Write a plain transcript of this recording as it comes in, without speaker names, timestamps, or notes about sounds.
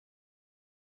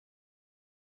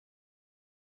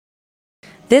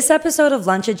This episode of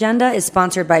Lunch Agenda is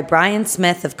sponsored by Brian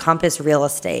Smith of Compass Real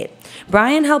Estate.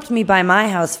 Brian helped me buy my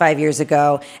house 5 years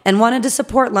ago and wanted to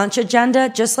support Lunch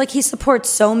Agenda just like he supports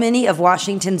so many of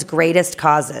Washington's greatest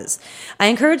causes. I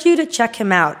encourage you to check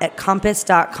him out at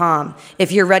compass.com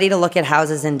if you're ready to look at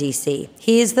houses in D.C.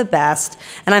 He's the best,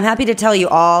 and I'm happy to tell you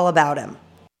all about him.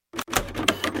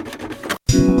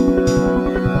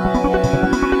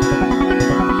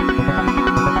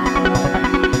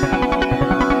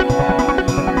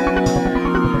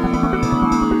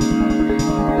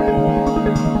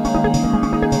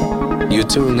 You're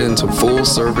tuned into Full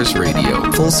Service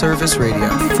Radio. Full Service Radio.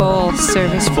 Full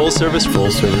Service. Full Service.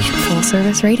 Full Service. Full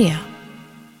Service Radio.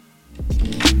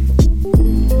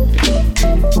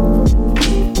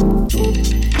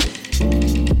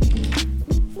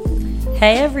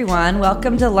 Hey everyone,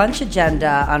 welcome to Lunch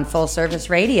Agenda on Full Service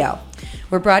Radio.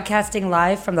 We're broadcasting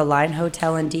live from the Line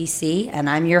Hotel in DC, and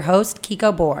I'm your host,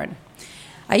 Kiko Bourne.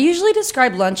 I usually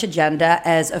describe Lunch Agenda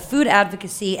as a food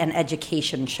advocacy and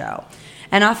education show.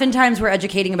 And oftentimes we're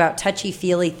educating about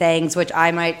touchy-feely things, which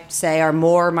I might say are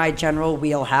more my general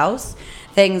wheelhouse.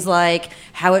 Things like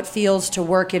how it feels to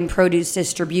work in produce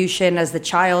distribution as the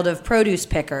child of produce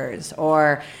pickers,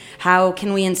 or how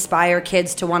can we inspire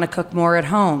kids to want to cook more at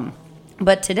home.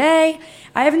 But today,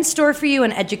 I have in store for you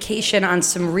an education on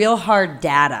some real hard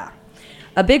data.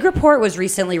 A big report was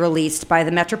recently released by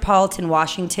the Metropolitan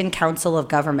Washington Council of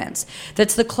Governments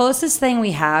that's the closest thing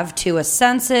we have to a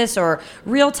census or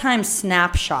real-time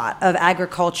snapshot of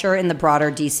agriculture in the broader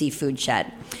DC food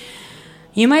shed.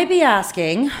 You might be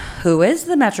asking, who is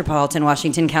the Metropolitan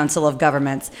Washington Council of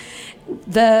Governments?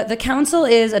 The council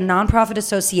is a nonprofit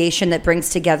association that brings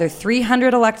together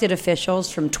 300 elected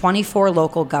officials from 24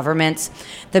 local governments,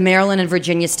 the Maryland and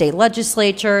Virginia state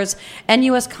legislatures, and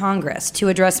U.S. Congress to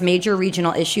address major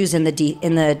regional issues in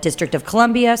the District of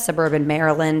Columbia, suburban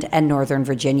Maryland, and Northern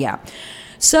Virginia.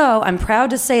 So I'm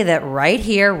proud to say that right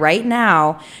here, right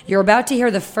now, you're about to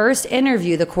hear the first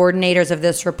interview the coordinators of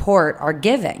this report are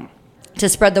giving to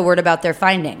spread the word about their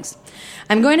findings.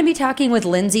 I'm going to be talking with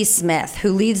Lindsay Smith,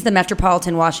 who leads the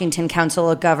Metropolitan Washington Council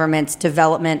of Governments'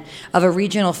 development of a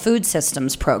regional food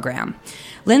systems program.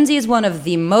 Lindsay is one of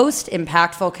the most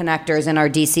impactful connectors in our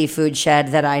DC food shed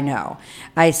that I know.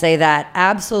 I say that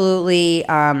absolutely,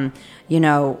 as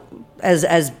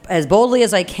boldly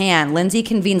as I can. Lindsay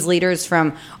convenes leaders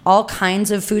from all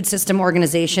kinds of food system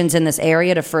organizations in this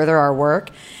area to further our work.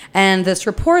 And this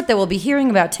report that we'll be hearing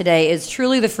about today is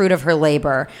truly the fruit of her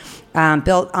labor,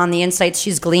 built on the insights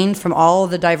she's gleaned from all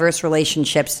of the diverse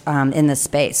relationships in this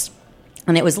space.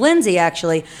 And it was Lindsay,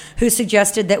 actually, who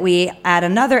suggested that we add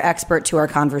another expert to our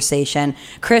conversation,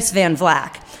 Chris Van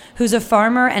Vlack, who's a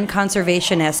farmer and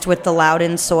conservationist with the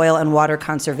Loudoun Soil and Water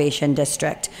Conservation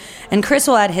District. And Chris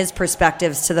will add his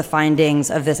perspectives to the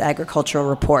findings of this agricultural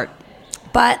report.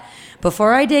 But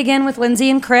before I dig in with Lindsay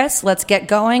and Chris, let's get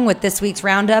going with this week's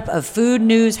roundup of food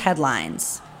news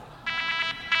headlines.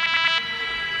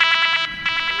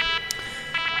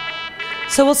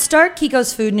 So we'll start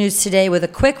Kiko's Food News today with a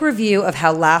quick review of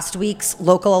how last week's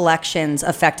local elections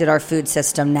affected our food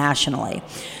system nationally.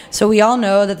 So we all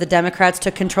know that the Democrats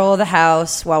took control of the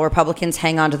House while Republicans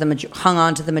hung on to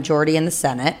the majority in the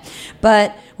Senate.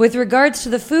 But with regards to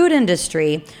the food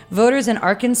industry, voters in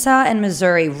Arkansas and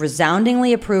Missouri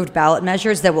resoundingly approved ballot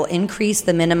measures that will increase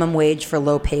the minimum wage for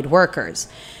low-paid workers.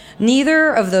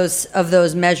 Neither of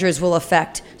those measures will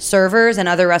affect servers and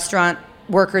other restaurant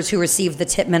workers who receive the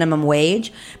tip minimum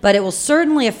wage, but it will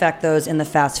certainly affect those in the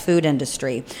fast food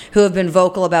industry who have been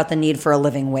vocal about the need for a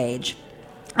living wage.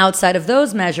 Outside of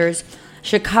those measures,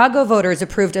 Chicago voters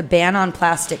approved a ban on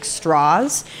plastic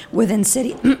straws within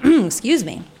city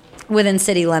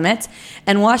limits,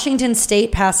 and Washington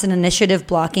State passed an initiative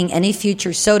blocking any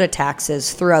future soda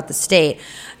taxes throughout the state,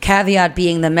 caveat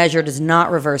being the measure does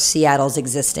not reverse Seattle's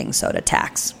existing soda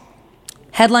tax.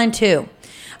 Headline 2.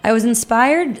 I was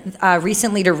inspired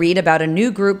recently to read about a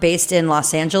new group based in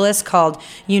Los Angeles called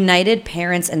United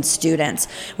Parents and Students,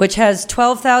 which has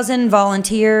 12,000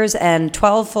 volunteers and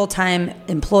 12 full-time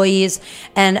employees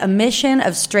and a mission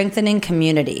of strengthening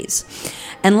communities.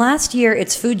 And last year,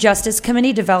 its Food Justice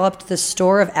Committee developed the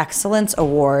Store of Excellence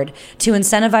Award to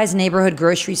incentivize neighborhood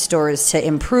grocery stores to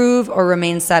improve or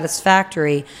remain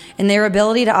satisfactory in their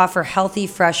ability to offer healthy,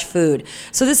 fresh food.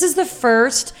 So this is the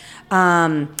first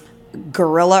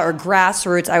guerrilla or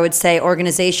grassroots, I would say,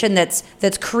 organization that's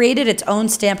created its own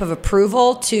stamp of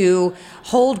approval to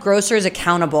hold grocers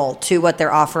accountable to what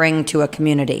they're offering to a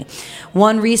community.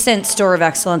 One recent Store of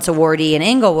Excellence awardee in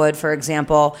Englewood, for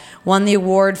example, won the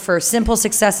award for simple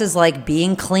successes like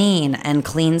being clean and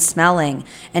clean smelling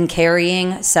and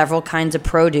carrying several kinds of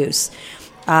produce.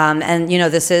 And,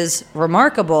 this is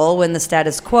remarkable when the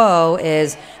status quo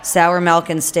is sour milk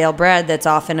and stale bread that's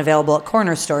often available at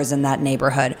corner stores in that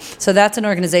neighborhood. So that's an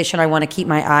organization I want to keep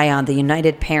my eye on, the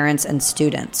United Parents and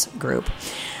Students Group.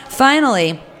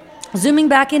 Finally, zooming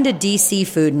back into D.C.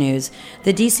 food news,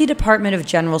 the D.C. Department of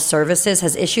General Services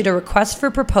has issued a request for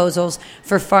proposals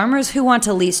for farmers who want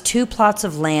to lease 2 plots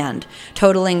of land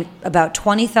totaling about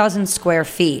 20,000 square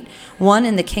feet, one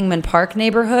in the Kingman Park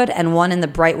neighborhood and one in the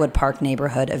Brightwood Park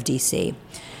neighborhood of D.C.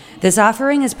 This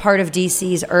offering is part of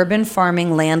D.C.'s Urban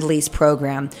Farming Land Lease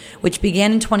Program, which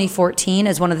began in 2014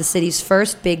 as one of the city's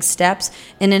first big steps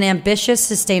in an ambitious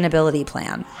sustainability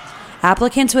plan.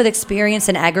 Applicants with experience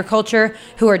in agriculture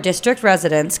who are district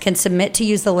residents can submit to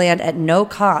use the land at no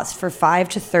cost for 5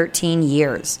 to 13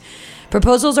 years.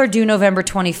 Proposals are due November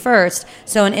 21st,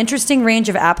 so an interesting range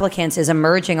of applicants is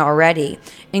emerging already,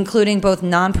 including both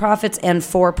nonprofits and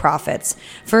for-profits.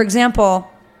 For example,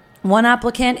 one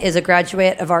applicant is a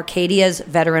graduate of Arcadia's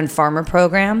Veteran Farmer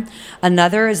Program,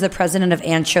 another is the president of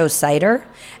Ancho Cider,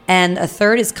 and a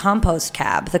third is Compost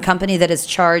Cab, the company that has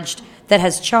charged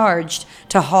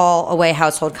to haul away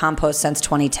household compost since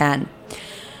 2010.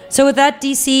 So with that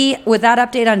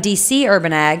update on DC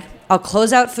Urban Ag, I'll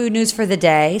close out food news for the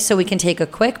day so we can take a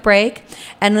quick break,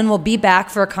 and then we'll be back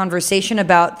for a conversation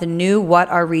about the new What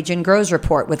Our Region Grows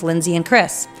report with Lindsay and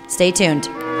Chris. Stay tuned.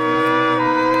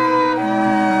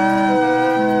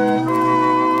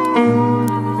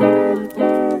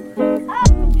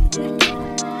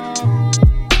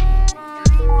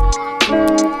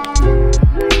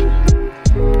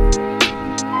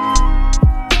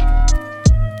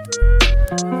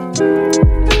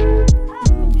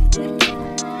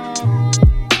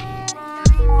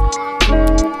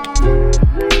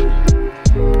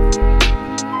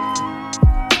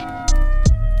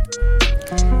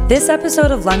 This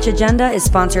episode of Lunch Agenda is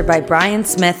sponsored by Brian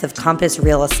Smith of Compass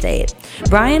Real Estate.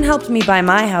 Brian helped me buy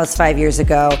my house 5 years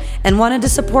ago and wanted to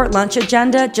support Lunch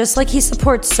Agenda just like he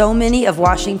supports so many of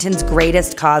Washington's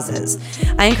greatest causes.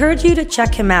 I encourage you to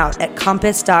check him out at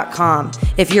compass.com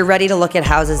if you're ready to look at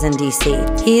houses in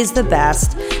DC. He is the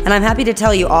best, and I'm happy to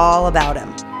tell you all about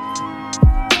him.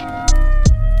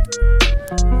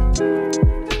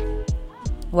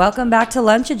 Welcome back to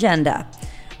Lunch Agenda.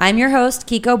 I'm your host,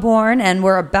 Kiko Bourne, and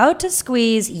we're about to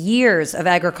squeeze years of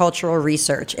agricultural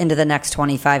research into the next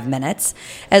 25 minutes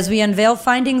as we unveil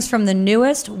findings from the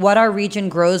newest What Our Region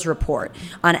Grows report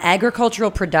on agricultural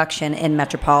production in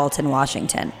metropolitan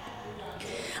Washington.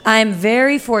 I'm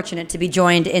very fortunate to be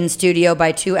joined in studio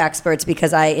by 2 experts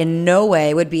because I in no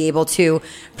way would be able to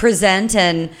present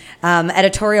and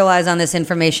editorialize on this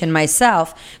information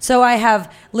myself. So I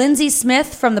have Lindsay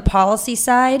Smith from the policy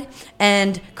side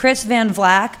and Chris Van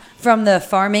Vlack from the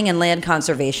farming and land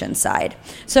conservation side.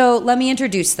 So let me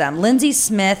introduce them. Lindsay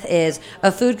Smith is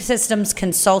a food systems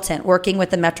consultant working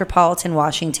with the Metropolitan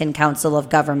Washington Council of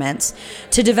Governments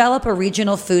to develop a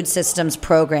regional food systems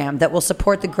program that will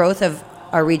support the growth of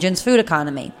our region's food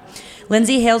economy.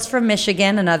 Lindsay hails from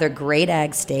Michigan, another great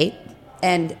ag state,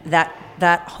 and that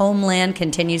homeland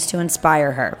continues to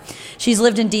inspire her. She's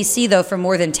lived in D.C., though, for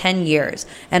more than 10 years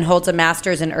and holds a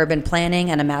master's in urban planning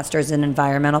and a master's in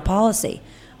environmental policy.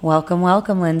 Welcome,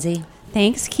 Lindsay.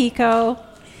 Thanks, Kiko.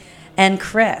 And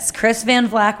Chris Van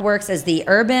Vlack works as the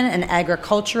urban and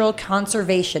agricultural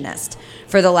conservationist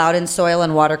for the Loudoun Soil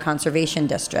and Water Conservation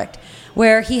District,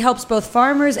 where he helps both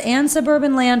farmers and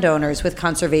suburban landowners with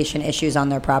conservation issues on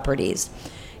their properties.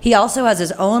 He also has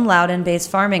his own Loudoun-based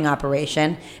farming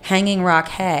operation, Hanging Rock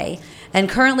Hay, and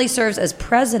currently serves as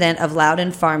president of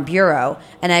Loudoun Farm Bureau,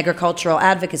 an agricultural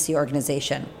advocacy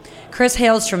organization. Chris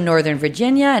hails from Northern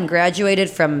Virginia and graduated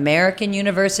from American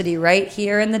University right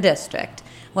here in the district.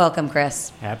 Welcome, Chris.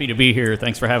 Happy to be here.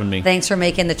 Thanks for having me. Thanks for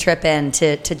making the trip in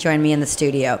to join me in the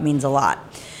studio. It means a lot.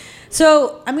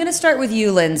 So I'm going to start with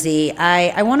you, Lindsay.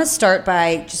 I want to start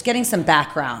by just getting some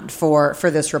background for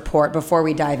this report before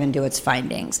we dive into its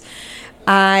findings.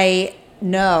 I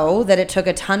know that it took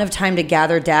a ton of time to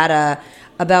gather data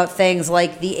about things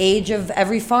like the age of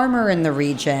every farmer in the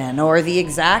region or the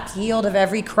exact yield of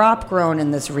every crop grown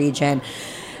in this region.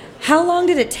 How long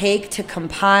did it take to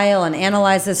compile and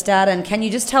analyze this data? And can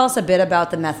you just tell us a bit about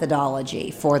the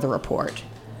methodology for the report?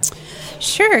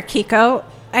 Sure, Kiko.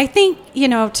 I think,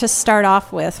 to start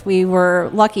off with, we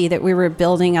were lucky that we were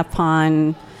building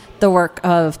upon the work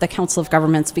of the Council of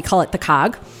Governments. We call it the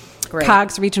COG. Great.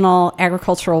 COG's Regional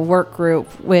Agricultural Work Group,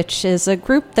 which is a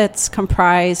group that's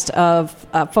comprised of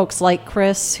folks like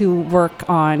Chris who work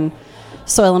on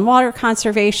soil and water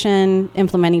conservation,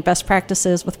 implementing best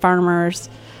practices with farmers,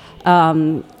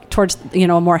 towards a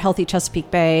more healthy Chesapeake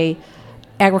Bay,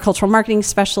 agricultural marketing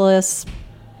specialists,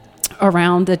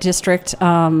 around the district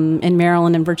in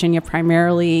Maryland and Virginia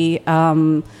primarily.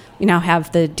 We now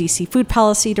have the DC Food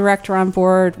Policy Director on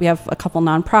board. We have a couple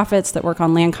nonprofits that work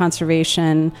on land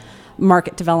conservation,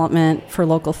 market development for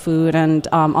local food, and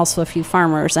also a few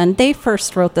farmers. And they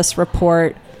first wrote this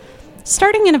report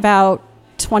starting in about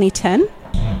 2010.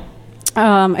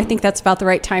 I think that's about the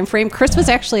right time frame. Chris was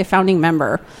actually a founding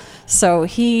member, so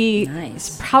he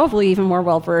is probably even more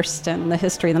well-versed in the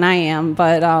history than I am.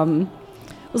 But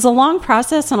it was a long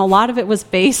process, and a lot of it was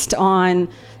based on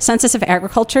Census of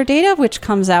Agriculture data, which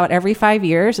comes out every 5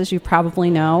 years, as you probably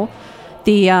know.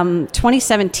 The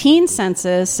 2017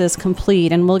 census is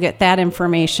complete, and we'll get that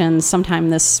information sometime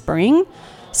this spring.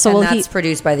 So that's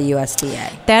produced by the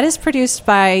USDA. That is produced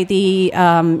by the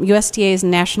USDA's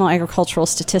National Agricultural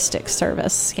Statistics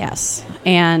Service, yes.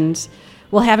 And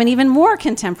we'll have an even more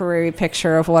contemporary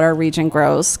picture of what our region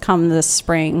grows come this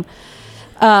spring.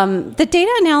 The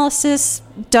data analysis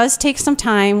does take some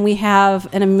time. We have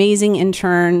an amazing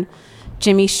intern,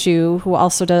 Jimmy Shu, who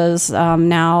also does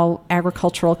now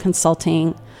agricultural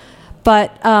consulting.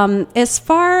 But as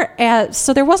far as,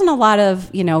 so there wasn't a lot of,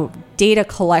 data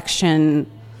collection,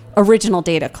 original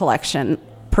data collection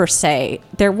per se.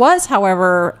 There was,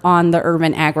 however, on the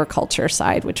urban agriculture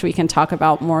side, which we can talk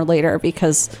about more later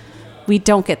because we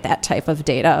don't get that type of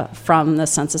data from the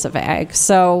Census of Ag.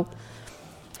 So,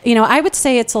 I would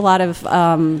say it's a lot of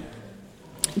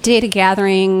data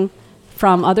gathering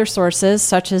from other sources,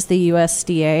 such as the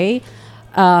USDA,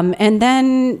 and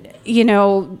then,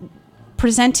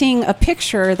 presenting a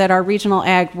picture that our regional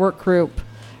ag work group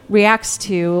reacts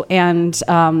to and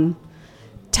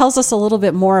tells us a little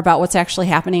bit more about what's actually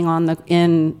happening on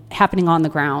the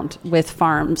ground with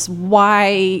farms.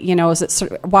 Why,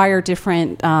 why are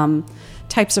different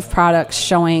types of products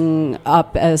showing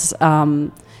up as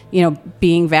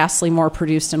being vastly more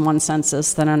produced in one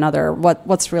census than another?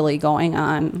 What's really going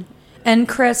on? And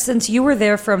Chris, since you were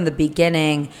there from the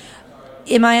beginning,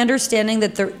 am I understanding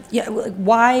that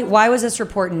why was this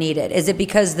report needed? Is it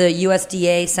because the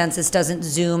USDA census doesn't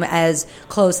zoom as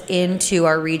close into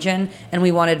our region and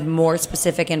we wanted more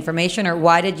specific information, or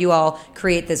why did you all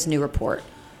create this new report?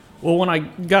 Well, when I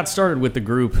got started with the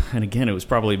group, and again, it was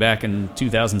probably back in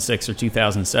 2006 or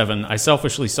 2007, I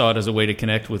selfishly saw it as a way to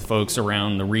connect with folks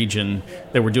around the region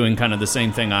that were doing kind of the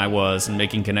same thing I was and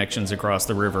making connections across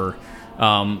the river.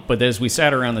 But as we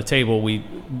sat around the table,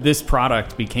 this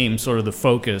product became sort of the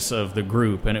focus of the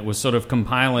group, and it was sort of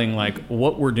compiling like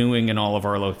what we're doing in all of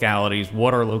our localities,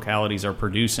 what our localities are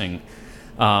producing,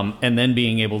 and then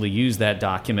being able to use that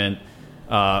document.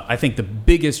 I think the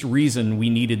biggest reason we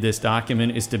needed this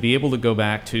document is to be able to go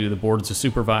back to the boards of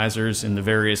supervisors in the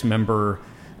various member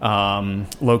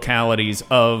localities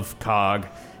of COG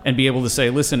and be able to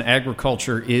say, listen,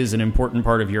 agriculture is an important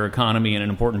part of your economy and an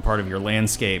important part of your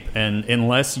landscape. And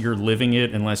unless you're living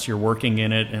it, unless you're working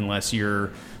in it, unless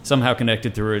you're somehow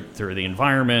connected through it, through the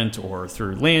environment or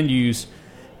through land use,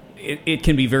 it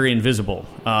can be very invisible.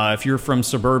 If you're from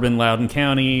suburban Loudoun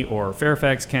County or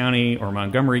Fairfax County or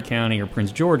Montgomery County or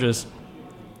Prince George's,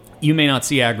 you may not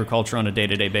see agriculture on a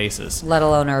day-to-day basis. Let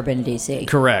alone urban DC.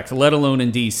 Correct, let alone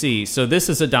in DC. So this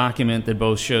is a document that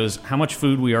both shows how much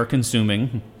food we are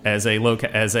consuming as a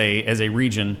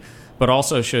region, but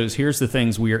also shows here's the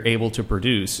things we are able to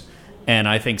produce. And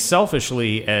I think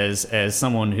selfishly, as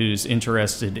someone who's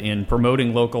interested in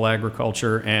promoting local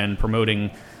agriculture and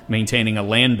maintaining a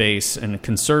land base and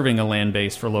conserving a land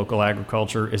base for local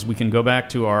agriculture, is we can go back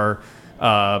to our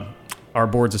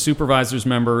boards of supervisors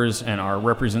members and our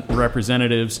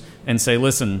representatives and say,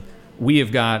 listen, we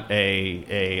have got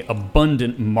a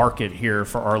abundant market here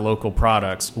for our local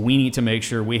products. We need to make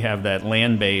sure we have that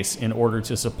land base in order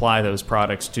to supply those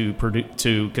products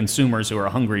to consumers who are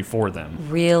hungry for them.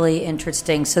 Really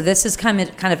interesting. So this is kind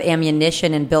of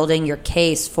ammunition in building your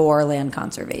case for land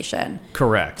conservation.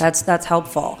 Correct. That's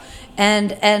helpful.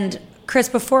 And Chris,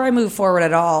 before I move forward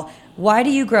at all, why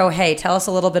do you grow hay? Tell us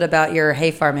a little bit about your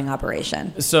hay farming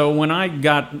operation. So when I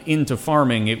got into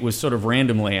farming, it was sort of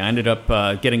randomly. I ended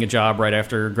up getting a job right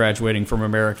after graduating from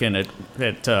American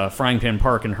at Frying Pan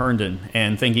Park in Herndon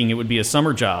and thinking it would be a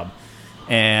summer job.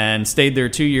 And stayed there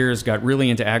 2 years, got really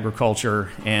into agriculture,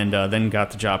 and then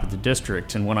got the job at the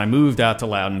district. And when I moved out to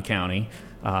Loudoun County,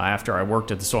 after I worked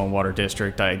at the Soil and Water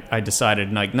District, I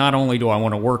decided, not only do I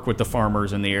want to work with the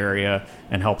farmers in the area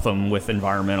and help them with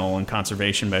environmental and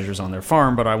conservation measures on their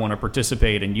farm, but I want to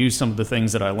participate and use some of the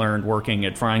things that I learned working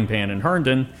at Frying Pan in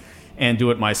Herndon and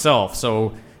do it myself.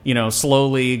 So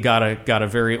slowly got a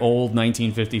very old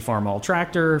 1950 farmall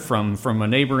tractor from a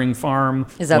neighboring farm.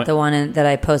 Is that the one that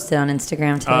I posted on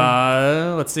Instagram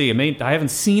today? Let's see. I haven't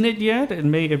seen it yet.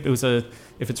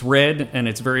 If it's red and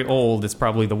it's very old, it's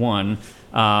probably the one.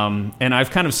 And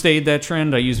I've kind of stayed that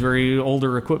trend. I use very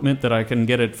older equipment that I can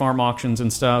get at farm auctions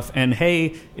and stuff. And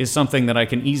hay is something that I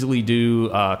can easily do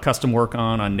custom work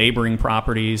on neighboring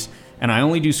properties. And I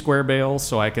only do square bales,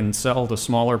 so I can sell to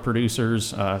smaller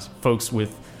producers, folks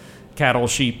with cattle,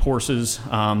 sheep, horses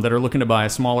that are looking to buy a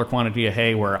smaller quantity of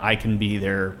hay where I can be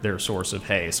their source of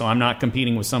hay. So I'm not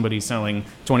competing with somebody selling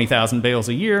 20,000 bales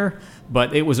a year,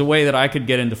 but it was a way that I could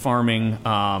get into farming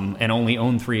and only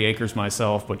own 3 acres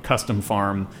myself, but custom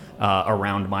farm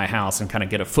around my house and kind of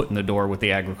get a foot in the door with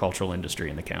the agricultural industry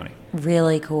in the county.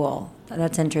 Really cool.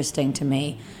 That's interesting to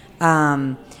me.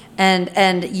 And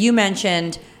you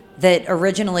mentioned that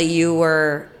originally you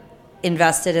were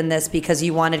invested in this because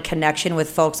you wanted connection with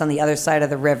folks on the other side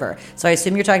of the river. So I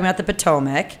assume you're talking about the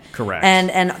Potomac. Correct.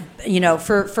 And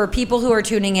for people who are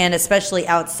tuning in, especially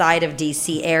outside of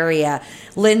DC area,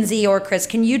 Lindsay or Chris,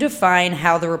 can you define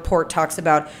how the report talks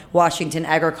about Washington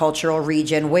agricultural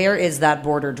region? Where is that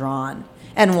border drawn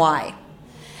and why?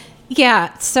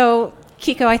 Yeah, so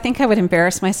Kiko, I think I would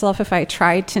embarrass myself if I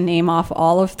tried to name off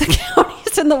all of the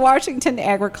counties in the Washington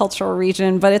agricultural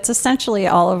region, but it's essentially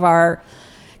all of our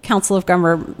Council of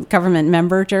Government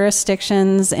member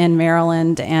jurisdictions in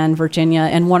Maryland and Virginia,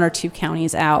 and 1 or 2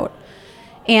 counties out.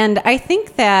 And I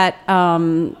think that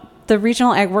the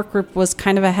Regional Ag Work Group was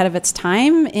kind of ahead of its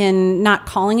time in not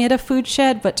calling it a food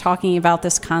shed, but talking about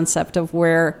this concept of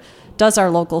where does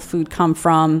our local food come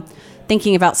from,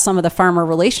 thinking about some of the farmer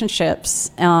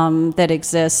relationships that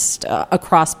exist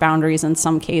across boundaries in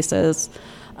some cases.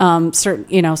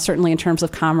 Certainly in terms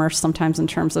of commerce, sometimes in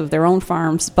terms of their own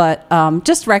farms, but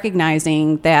just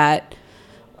recognizing that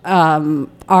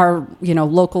our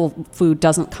local food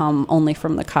doesn't come only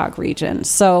from the COG region.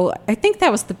 So I think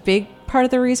that was the big part of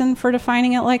the reason for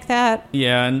defining it like that.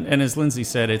 Yeah, and as Lindsay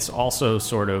said, it's also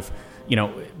sort of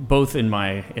both in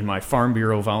my Farm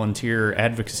Bureau volunteer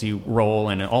advocacy role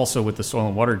and also with the soil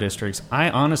and water districts, I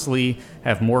honestly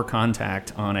have more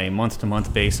contact on a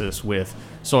month-to-month basis with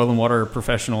soil and water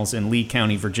professionals in Lee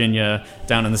County, Virginia,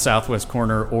 down in the southwest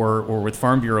corner, or with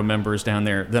Farm Bureau members down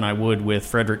there than I would with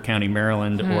Frederick County,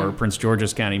 Maryland, or Prince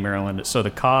George's County, Maryland. So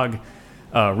the COG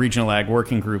Regional Ag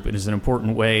Working Group is an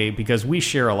important way because we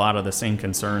share a lot of the same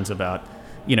concerns about,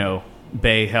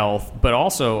 bay health, but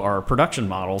also our production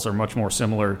models are much more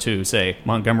similar to, say,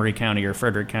 Montgomery County or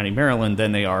Frederick County, Maryland,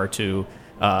 than they are to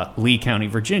Lee County,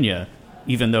 Virginia,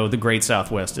 even though the Great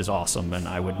Southwest is awesome and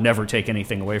I would never take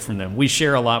anything away from them. We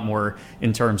share a lot more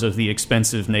in terms of the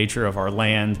expensive nature of our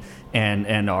land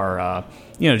and our,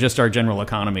 just our general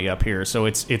economy up here. So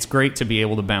it's great to be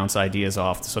able to bounce ideas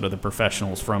off sort of the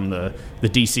professionals from the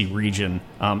DC region.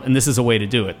 And this is a way to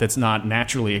do it that's not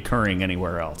naturally occurring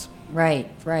anywhere else. Right,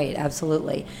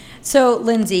 absolutely. So,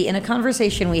 Lindsay, in a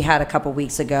conversation we had a couple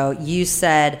weeks ago, you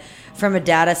said from a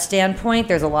data standpoint,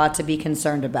 there's a lot to be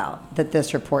concerned about that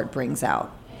this report brings out.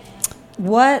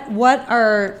 What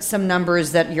are some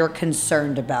numbers that you're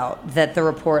concerned about that the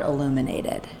report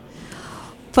illuminated?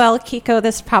 Well, Kiko,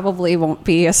 this probably won't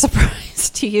be a surprise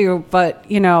to you, but,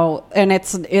 and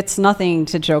it's nothing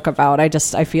to joke about.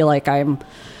 I feel like I'm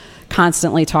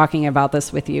constantly talking about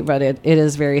this with you, but it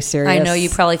is very serious. I know you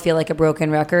probably feel like a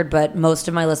broken record, but most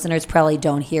of my listeners probably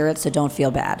don't hear it, so don't feel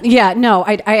bad. Yeah, no,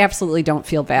 I absolutely don't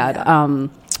feel bad. Yeah.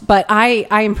 But I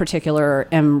in particular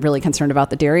am really concerned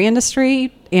about the dairy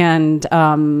industry, and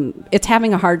it's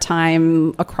having a hard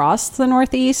time across the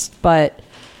Northeast, but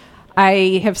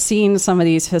I have seen some of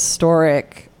these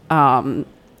historic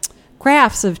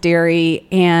graphs of dairy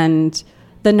and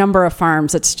the number of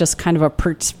farms. It's just kind of a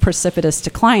precipitous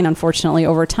decline, unfortunately,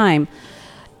 over time.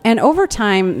 And over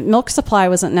time, milk supply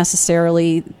wasn't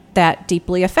necessarily that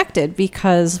deeply affected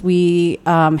because we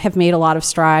have made a lot of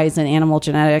strides in animal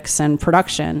genetics and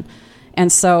production.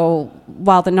 And so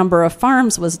while the number of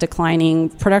farms was declining,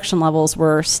 production levels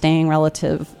were staying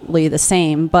relatively the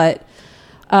same. But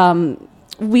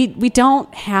we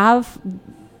don't have,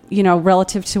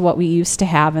 relative to what we used to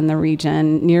have in the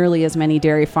region, nearly as many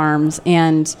dairy farms.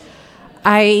 And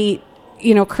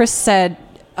Chris said,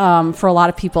 for a lot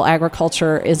of people,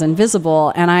 agriculture is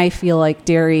invisible. And I feel like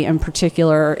dairy in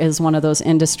particular is one of those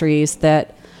industries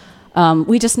that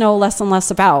we just know less and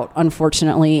less about,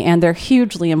 unfortunately. And they're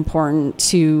hugely important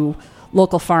to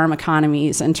local farm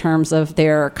economies in terms of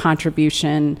their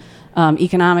contribution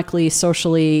economically,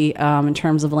 socially, in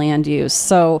terms of land use.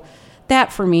 So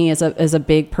that for me is a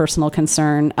big personal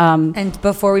concern. And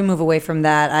before we move away from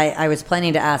that, I was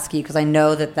planning to ask you, because I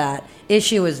know that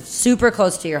issue is super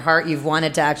close to your heart. You've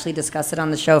wanted to actually discuss it on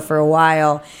the show for a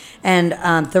while. And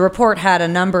the report had a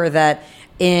number that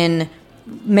in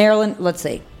Maryland, let's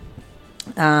see,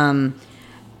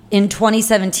 in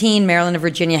 2017, Maryland and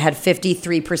Virginia had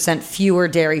 53% fewer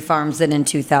dairy farms than in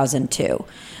 2002.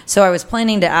 So I was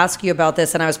planning to ask you about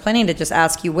this, and I was planning to just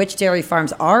ask you which dairy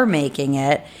farms are making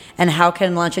it, and how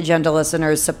can Lunch Agenda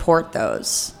listeners support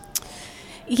those?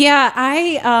 Yeah,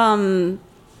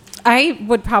 I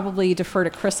would probably defer to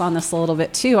Chris on this a little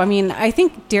bit too. I mean, I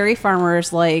think dairy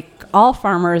farmers, like all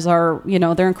farmers, are,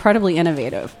 they're incredibly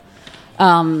innovative.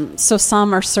 So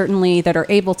some are certainly that are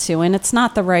able to, and it's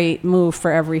not the right move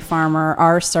for every farmer,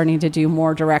 are starting to do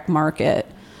more direct market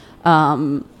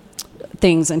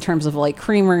things in terms of like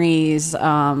creameries,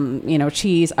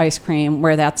 cheese, ice cream,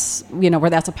 where that's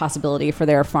a possibility for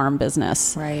their farm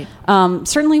business. Right.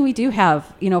 Certainly we do have,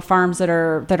 farms that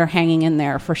are hanging in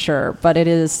there for sure, but it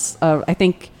is, I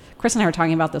think Chris and I were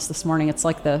talking about this morning. It's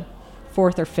like the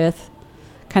fourth or fifth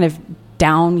kind of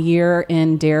down year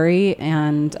in dairy,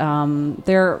 and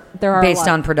there are based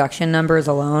on production numbers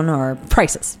alone, or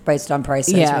prices. Based on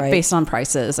prices, yeah, right? Based on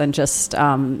prices, and just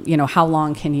how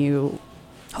long can you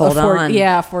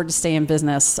afford to stay in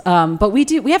business? But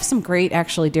we have some great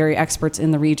actually dairy experts in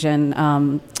the region.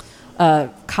 A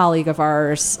colleague of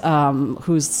ours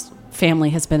whose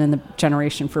family has been in the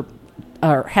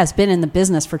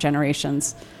business for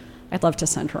generations. I'd love to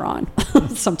send her on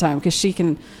sometime, because she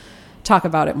can talk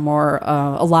about it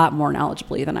a lot more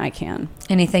knowledgeably than I can.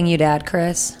 Anything you'd add,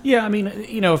 Chris? Yeah, I mean,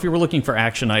 if you were looking for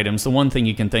action items, the one thing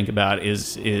you can think about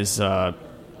is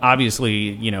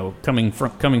obviously,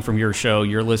 coming from your show,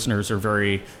 your listeners are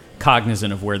very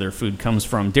cognizant of where their food comes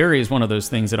from. Dairy is one of those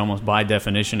things that almost by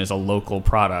definition is a local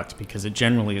product, because it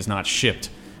generally is not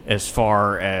shipped as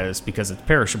far as, because it's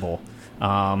perishable.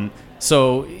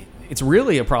 So it's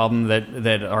really a problem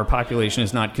that our population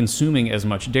is not consuming as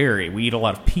much dairy. We eat a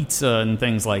lot of pizza and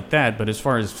things like that, but as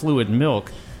far as fluid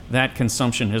milk, that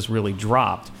consumption has really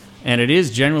dropped. And it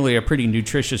is generally a pretty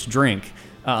nutritious drink.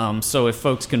 So if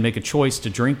folks can make a choice to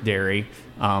drink dairy,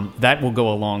 that will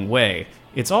go a long way.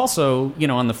 It's also,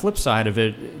 on the flip side of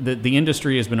it, the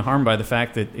industry has been harmed by the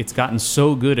fact that it's gotten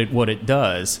so good at what it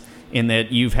does, in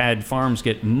that you've had farms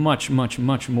get much, much,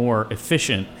 much more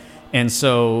efficient. And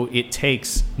so it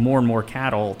takes more and more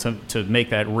cattle to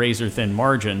make that razor-thin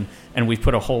margin, and we've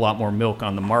put a whole lot more milk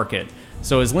on the market.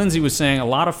 So as Lindsay was saying, a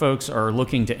lot of folks are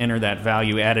looking to enter that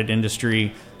value-added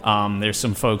industry. There's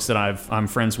some folks that I'm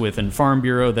friends with in Farm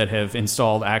Bureau that have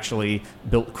actually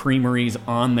built creameries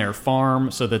on their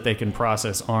farm so that they can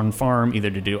process on farm,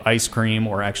 either to do ice cream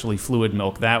or actually fluid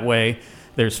milk that way.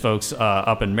 There's folks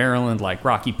up in Maryland like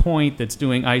Rocky Point that's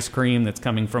doing ice cream that's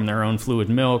coming from their own fluid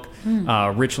milk.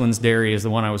 Richland's Dairy is the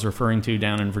one I was referring to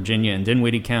down in Virginia and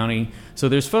Dinwiddie County. So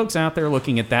there's folks out there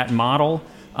looking at that model.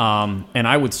 And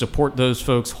I would support those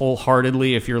folks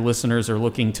wholeheartedly if your listeners are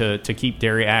looking to keep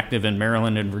dairy active in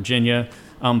Maryland and Virginia.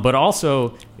 But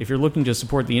also, if you're looking to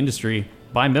support the industry,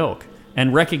 buy milk.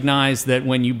 And recognize that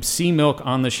when you see milk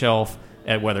on the shelf,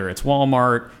 at whether it's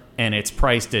Walmart, and it's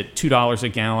priced at $2 a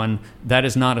gallon, that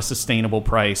is not a sustainable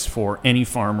price for any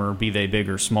farmer, be they big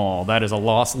or small. That is a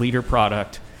loss leader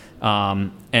product.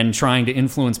 And trying to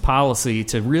influence policy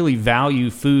to really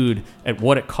value food at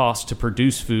what it costs to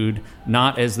produce food,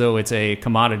 not as though it's a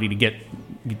commodity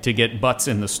to get butts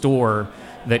in the store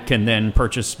that can then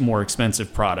purchase more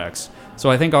expensive products.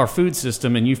 So I think our food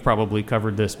system, and you've probably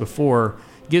covered this before,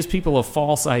 gives people a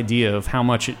false idea of how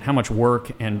much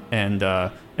work and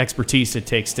expertise it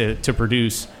takes to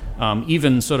produce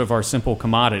even sort of our simple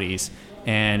commodities,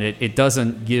 and it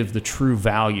doesn't give the true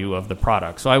value of the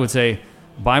product. So I would say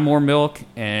buy more milk,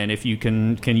 and if you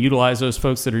can utilize those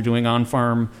folks that are doing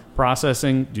on-farm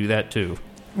processing, do that too.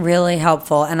 Really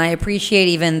helpful. And I appreciate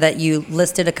even that you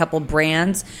listed a couple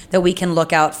brands that we can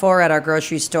look out for at our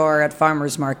grocery store, at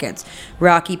farmers markets.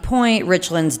 Rocky Point,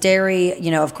 Richland's Dairy,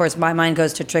 of course, my mind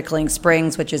goes to Trickling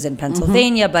Springs, which is in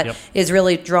Pennsylvania, but is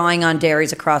really drawing on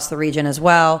dairies across the region as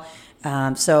well.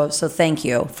 So thank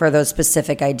you for those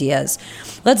specific ideas.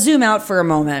 Let's zoom out for a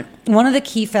moment. One of the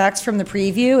key facts from the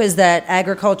preview is that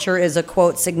agriculture is a,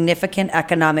 quote, significant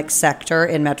economic sector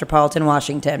in metropolitan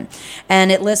Washington.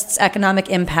 And it lists economic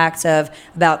impacts of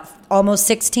about almost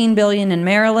 $16 billion in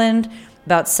Maryland,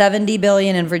 about $70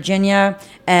 billion in Virginia,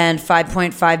 and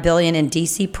 $5.5 billion in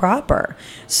D.C. proper.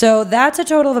 So that's a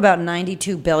total of about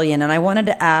 $92 billion. And I wanted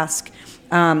to ask,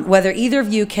 whether either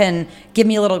of you can give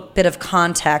me a little bit of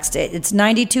context. It's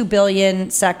 $92 billion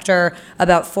sector,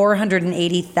 about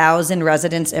 480,000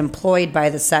 residents employed by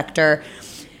the sector.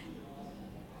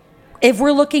 If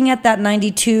we're looking at that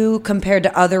 92 compared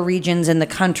to other regions in the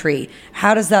country,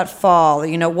 how does that fall?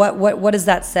 What does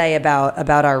that say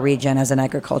about our region as an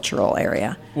agricultural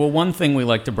area? Well, one thing we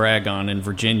like to brag on in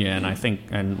Virginia, and I think,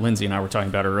 and Lindsay and I were talking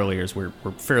about it earlier, is we're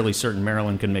fairly certain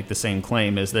Maryland can make the same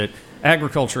claim, is that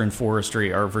agriculture and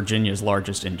forestry are Virginia's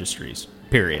largest industries,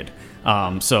 period.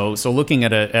 So looking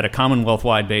at a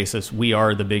Commonwealth-wide basis, we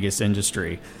are the biggest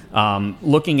industry.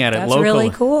 Looking at it locally, that's really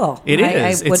cool. It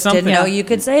is. I didn't know you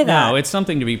could say that. No, it's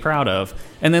something to be proud of.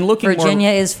 And then looking Virginia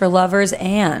is for lovers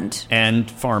and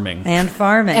farming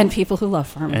and people who love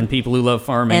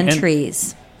farming and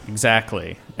trees.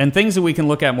 Exactly. And things that we can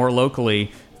look at more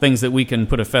locally, things that we can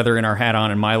put a feather in our hat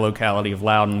on. In my locality of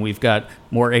Loudoun, we've got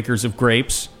more acres of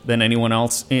grapes than anyone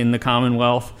else in the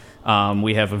Commonwealth.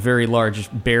 We have a very large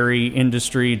berry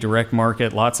industry, direct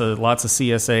market, lots of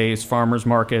CSAs, farmers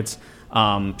markets,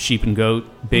 sheep and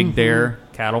goat, big there,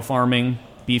 cattle farming,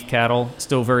 beef cattle,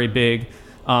 still very big.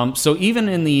 So even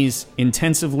in these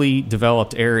intensively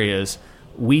developed areas,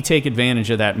 we take advantage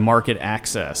of that market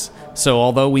access. So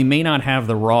although we may not have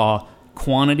the raw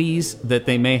quantities that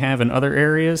they may have in other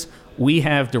areas, we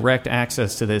have direct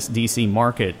access to this DC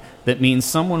market. That means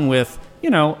someone with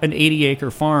an 80-acre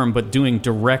farm, but doing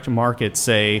direct market,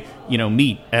 say,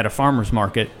 meat at a farmer's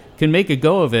market, can make a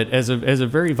go of it as a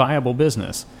very viable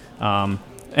business,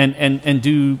 and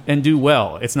do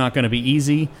well. It's not going to be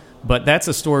easy, but that's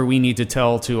a story we need to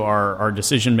tell to our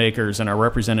decision makers and our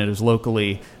representatives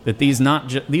locally, that these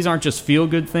aren't just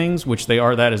feel-good things, which they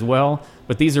are that as well,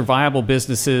 but these are viable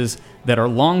businesses that are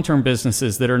long-term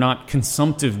businesses that are not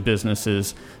consumptive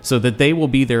businesses, so that they will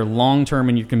be there long-term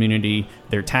in your community.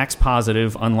 They're tax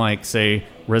positive, unlike, say,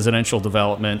 residential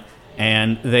development,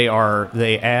 and they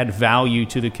add value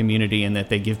to the community, and that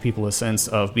they give people a sense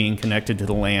of being connected to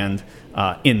the land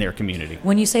in their community.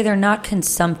 When you say they're not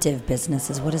consumptive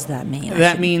businesses, what does that mean?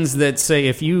 That means that, say,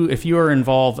 if you are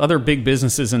involved, other big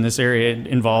businesses in this area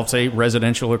involve, say,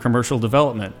 residential or commercial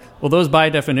development. Well, those by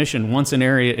definition, once an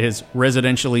area is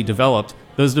residentially developed,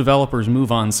 those developers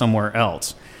move on somewhere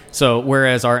else. So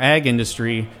whereas our ag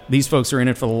industry, these folks are in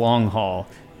it for the long haul.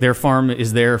 Their farm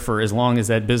is there for as long as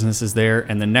that business is there,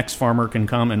 and the next farmer can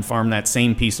come and farm that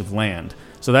same piece of land.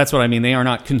 So that's what I mean. They are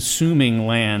not consuming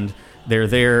land. They're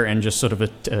there and just sort of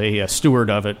a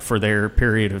steward of it for their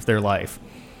period of their life.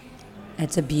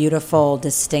 It's a beautiful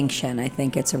distinction. I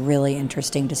think it's a really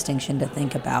interesting distinction to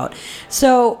think about.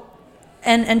 So,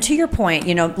 and to your point,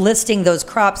 listing those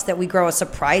crops that we grow a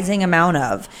surprising amount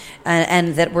of,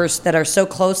 and that are so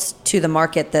close to the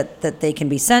market that they can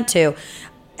be sent to.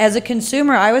 As a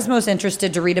consumer, I was most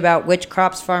interested to read about which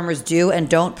crops farmers do and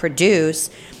don't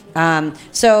produce.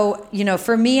 So,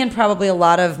 for me and probably a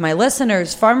lot of my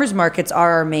listeners, farmers markets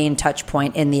are our main touch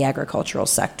point in the agricultural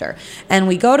sector. And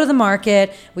we go to the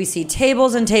market, we see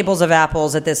tables and tables of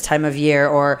apples at this time of year,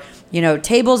 or,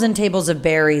 tables and tables of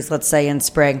berries, let's say in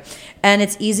spring. And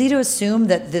it's easy to assume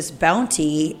that this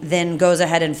bounty then goes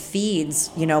ahead and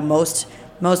feeds, most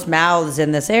mouths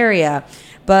in this area.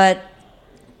 But,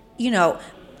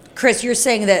 Chris, you're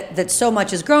saying that so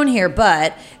much is grown here,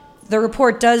 but the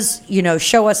report does,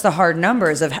 show us the hard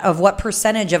numbers of what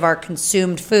percentage of our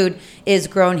consumed food is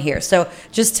grown here. So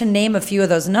just to name a few of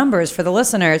those numbers for the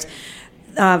listeners,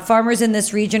 farmers in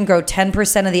this region grow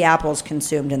 10% of the apples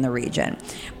consumed in the region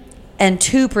and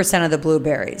 2% of the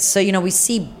blueberries. So, we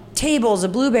see tables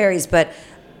of blueberries, but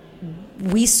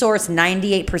we source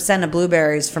 98% of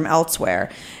blueberries from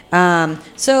elsewhere.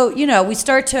 So, we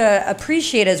start to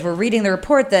appreciate as we're reading the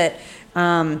report that,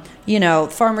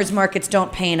 farmers markets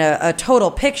don't paint a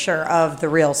total picture of the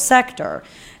real sector.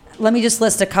 Let me just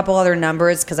list a couple other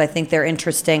numbers because I think they're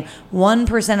interesting.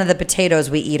 1% of the potatoes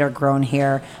we eat are grown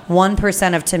here,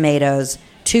 1% of tomatoes,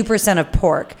 2% of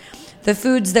pork. The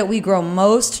foods that we grow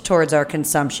most towards our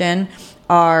consumption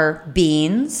are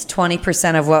beans.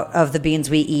 20% of the beans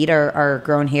we eat are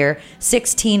grown here.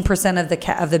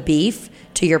 16% of the beef,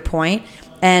 to your point,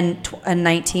 and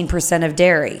 19% of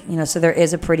dairy. So there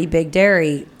is a pretty big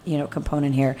dairy,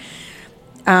 component here.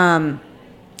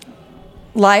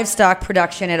 Livestock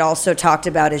production, it also talked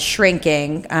about, is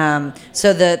shrinking.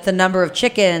 So the number of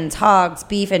chickens, hogs,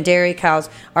 beef, and dairy cows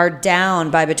are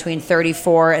down by between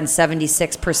 34 and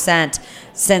 76%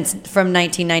 from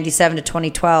 1997 to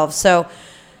 2012. So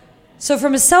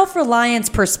from a self-reliance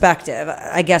perspective,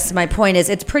 I guess my point is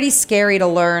it's pretty scary to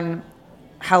learn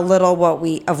how little what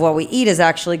we eat is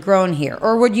actually grown here.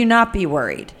 Or would you not be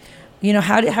worried?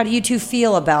 How do you two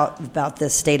feel about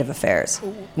this state of affairs?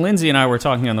 Lindsay and I were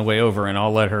talking on the way over, and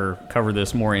I'll let her cover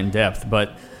this more in depth,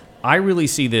 but I really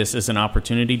see this as an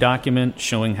opportunity document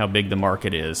showing how big the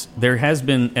market is. There has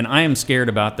been, and I am scared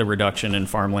about the reduction in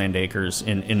farmland acres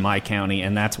in my county,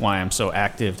 and that's why I'm so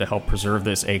active to help preserve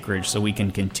this acreage so we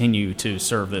can continue to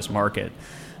serve this market.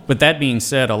 But that being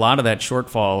said, a lot of that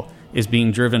shortfall is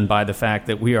being driven by the fact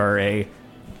that we are a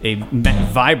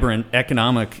vibrant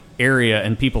economic area,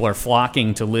 and people are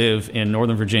flocking to live in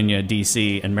Northern Virginia,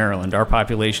 D.C., and Maryland. Our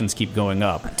populations keep going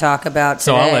up. Talk about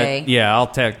today. So I'll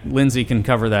tech. Lindsay can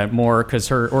cover that more because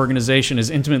her organization is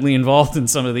intimately involved in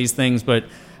some of these things. But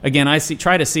again,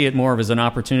 try to see it more as an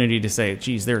opportunity to say,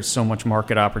 geez, there's so much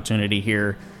market opportunity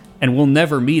here, and we'll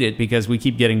never meet it because we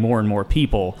keep getting more and more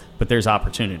people, but there's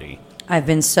opportunity. I've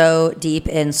been so deep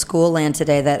in school land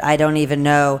today that I don't even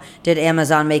know. Did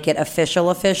Amazon make it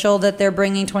official that they're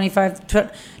bringing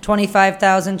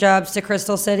 25,000 jobs to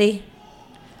Crystal City?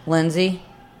 Lindsay?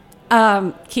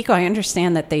 Kiko, I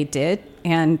understand that they did,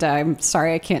 and I'm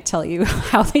sorry I can't tell you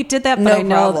how they did that, but No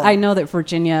problem. I know that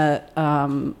Virginia,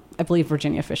 I believe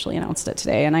Virginia officially announced it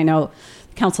today, and I know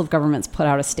the Council of Governments put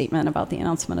out a statement about the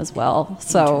announcement as well.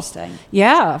 So, interesting.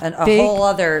 Yeah. And a whole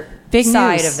other big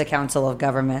side news. of the Council of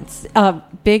Governments.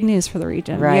 Big news for the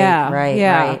region. Right, yeah, right,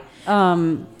 yeah.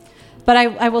 right. But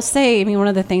I will say, I mean, one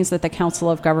of the things that the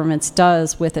Council of Governments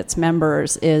does with its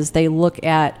members is they look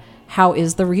at how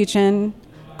is the region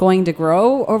going to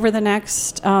grow over the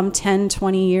next 10,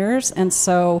 20 years. And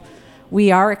so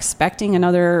we are expecting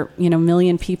another,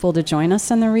 million people to join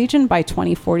us in the region by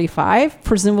 2045.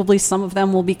 Presumably, some of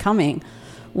them will be coming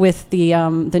with the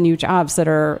new jobs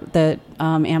that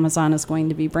Amazon is going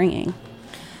to be bringing.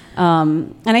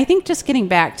 And I think just getting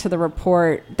back to the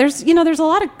report, there's a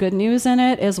lot of good news in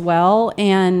it as well.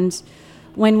 And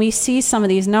when we see some of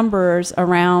these numbers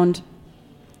around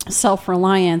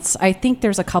self-reliance, I think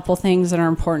there's a couple things that are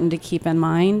important to keep in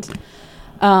mind.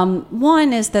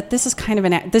 One is that this is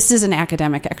this is an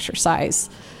academic exercise.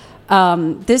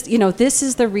 This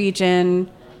is the region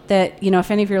that,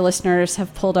 if any of your listeners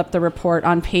have pulled up the report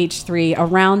on page 3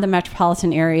 around the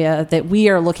metropolitan area that we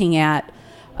are looking at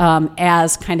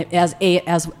as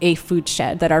a food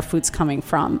shed that our food's coming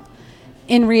from.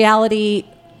 In reality,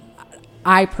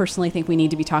 I personally think we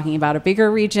need to be talking about a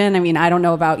bigger region. I mean, I don't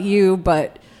know about you,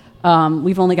 but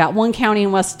we've only got one county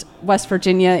in West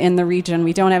Virginia in the region.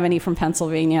 We don't have any from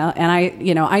Pennsylvania, and I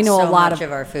know so a lot of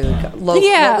our food,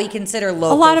 what we consider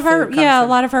local. A lot of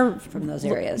our from those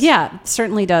areas. Yeah,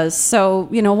 certainly does. So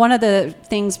one of the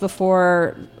things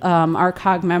before our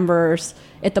COG members,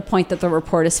 at the point that the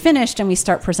report is finished and we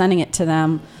start presenting it to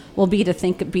them, will be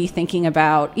thinking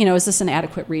about is this an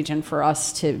adequate region for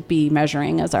us to be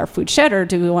measuring as our food shed, or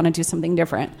do we want to do something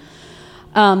different?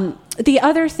 The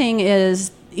other thing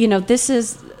is, this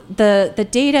is the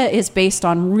data is based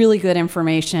on really good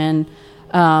information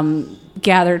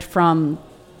gathered from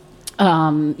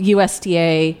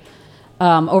USDA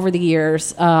over the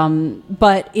years,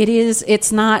 but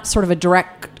it's not sort of a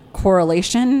direct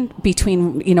correlation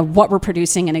between what we're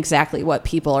producing and exactly what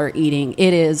people are eating.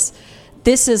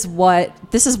 This is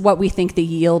what we think the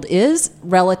yield is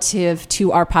relative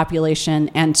to our population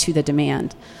and to the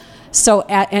demand. So,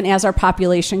 and as our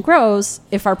population grows,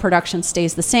 if our production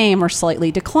stays the same or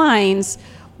slightly declines,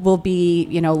 we'll be,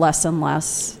 less and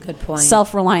less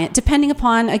self-reliant, depending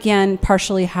upon, again,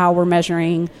 partially how we're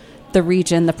measuring the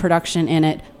region, the production in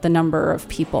it, the number of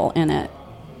people in it.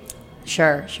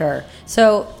 Sure.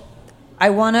 So I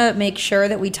want to make sure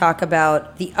that we talk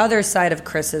about the other side of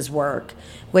Chris's work,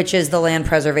 which is the land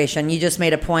preservation. You just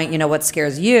made a point. What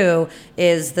scares you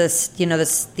is this.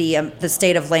 The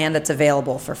state of land that's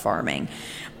available for farming.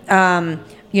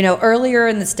 Earlier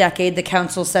in this decade, the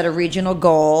council set a regional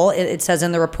goal. It says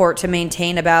in the report to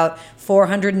maintain about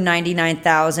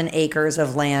 499,000 acres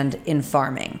of land in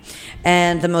farming,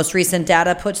 and the most recent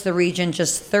data puts the region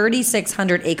just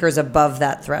 3,600 acres above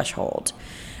that threshold.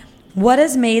 What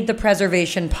has made the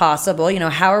preservation possible?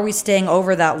 How are we staying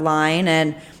over that line,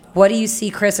 and what do you see,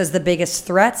 Chris, as the biggest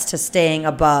threats to staying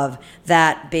above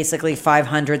that basically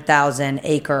 500,000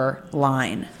 acre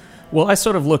line? Well, I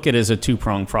sort of look at it as a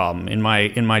two-pronged problem. In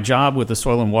my job with the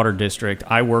Soil and Water District,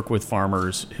 I work with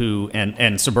farmers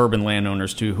and suburban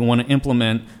landowners too, who want to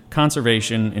implement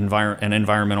conservation and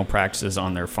environmental practices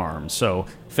on their farms. So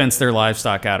fence their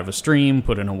livestock out of a stream,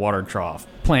 put in a water trough,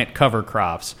 plant cover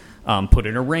crops, put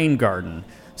in a rain garden.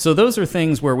 So those are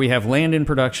things where we have land in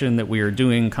production that we are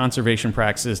doing conservation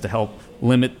practices to help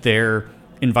limit their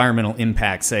environmental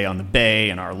impact, say, on the bay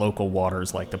and our local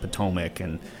waters like the Potomac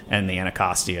and the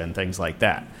Anacostia and things like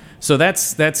that. So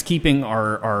that's keeping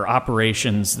our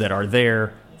operations that are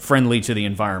there friendly to the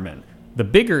environment. The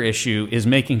bigger issue is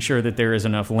making sure that there is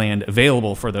enough land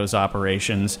available for those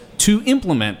operations to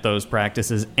implement those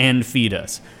practices and feed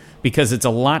us. Because it's a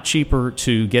lot cheaper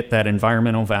to get that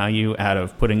environmental value out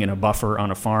of putting in a buffer on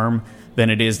a farm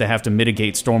than it is to have to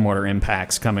mitigate stormwater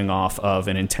impacts coming off of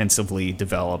an intensively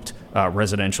developed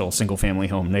residential single-family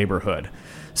home neighborhood.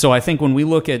 So I think when we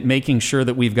look at making sure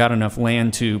that we've got enough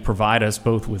land to provide us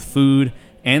both with food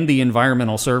and the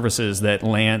environmental services that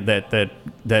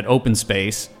open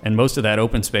space, and most of that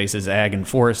open space is ag and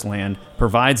forest land,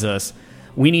 provides us,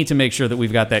 we need to make sure that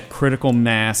we've got that critical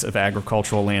mass of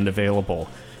agricultural land available.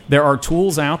 There are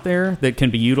tools out there that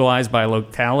can be utilized by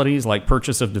localities like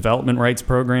purchase of development rights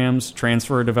programs,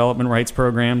 transfer of development rights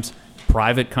programs,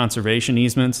 private conservation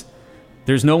easements.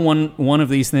 There's no one of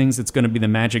these things that's going to be the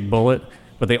magic bullet,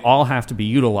 but they all have to be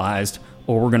utilized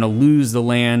or we're going to lose the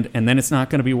land, and then it's not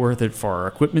going to be worth it for our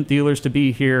equipment dealers to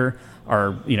be here,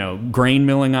 our grain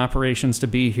milling operations to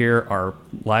be here, our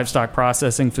livestock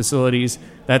processing facilities.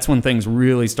 That's when things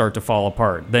really start to fall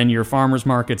apart. Then your farmers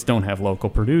markets don't have local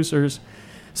producers.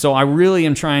 So I really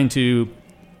am trying to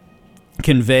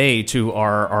convey to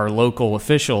our local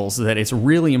officials that it's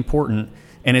really important,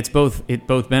 and it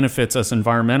both benefits us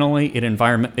environmentally,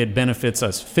 it benefits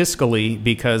us fiscally,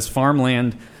 because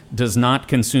farmland does not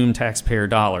consume taxpayer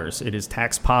dollars. It is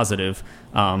tax positive,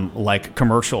 like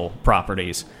commercial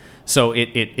properties. So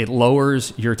it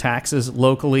lowers your taxes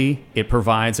locally. It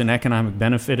provides an economic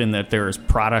benefit in that there's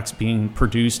products being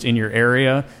produced in your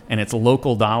area, and it's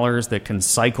local dollars that can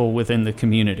cycle within the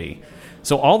community.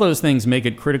 So all those things make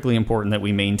it critically important that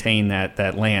we maintain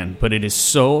that land. But it is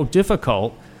so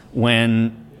difficult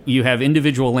when you have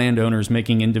individual landowners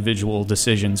making individual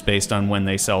decisions based on when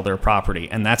they sell their property.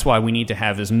 And that's why we need to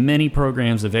have as many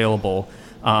programs available,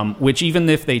 which even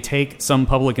if they take some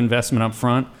public investment up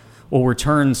front, will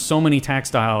return so many tax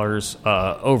dollars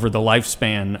over the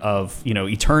lifespan of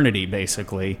eternity,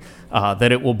 basically,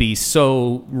 that it will be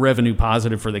so revenue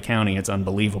positive for the county, it's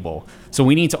unbelievable. So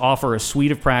we need to offer a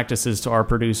suite of practices to our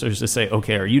producers to say,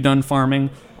 okay, are you done farming?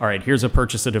 All right, here's a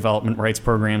purchase of development rights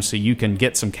program so you can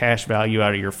get some cash value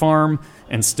out of your farm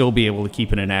and still be able to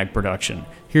keep it in ag production.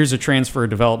 Here's a transfer of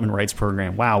development rights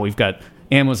program. Wow, we've got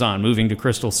Amazon moving to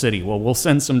Crystal City. Well, we'll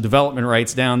send some development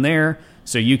rights down there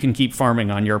so you can keep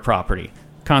farming on your property.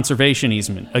 Conservation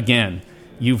easement, again,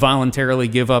 you voluntarily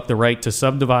give up the right to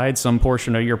subdivide some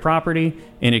portion of your property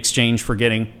in exchange for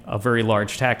getting a very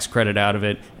large tax credit out of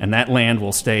it, and that land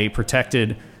will stay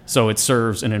protected so it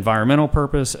serves an environmental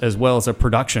purpose as well as a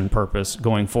production purpose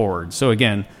going forward. So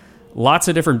again, lots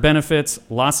of different benefits,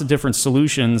 lots of different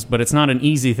solutions, but it's not an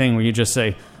easy thing where you just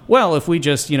say, well, if we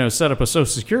just set up a Social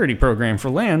Security program for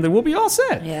land, then we'll be all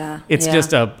set. It's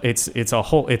just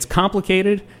it's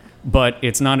complicated, but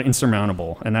it's not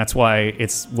insurmountable, and that's why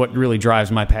it's what really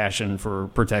drives my passion for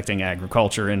protecting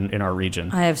agriculture in our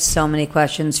region. I have so many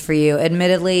questions for you.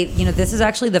 Admittedly, this is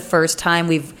actually the first time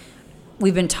we've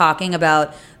been talking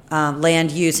about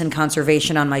land use and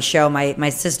conservation on my show. My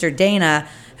sister Dana,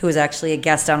 who was actually a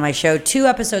guest on my show 2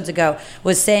 episodes ago,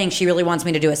 was saying she really wants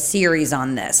me to do a series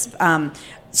on this.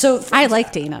 So I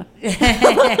like Dana.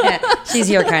 She's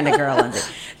your kind of girl, Lindsay.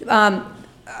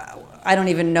 I don't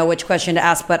even know which question to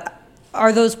ask, but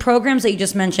are those programs that you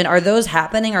just mentioned, are those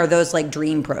happening? Are those like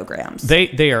dream programs?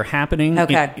 They are happening.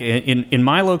 Okay. In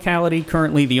my locality,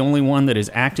 currently the only one that is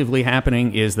actively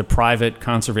happening is the private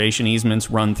conservation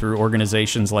easements run through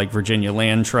organizations like Virginia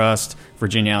Land Trust,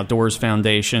 Virginia Outdoors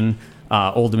Foundation,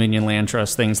 Old Dominion Land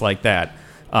Trust, things like that.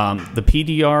 The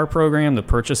PDR program, the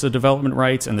Purchase of Development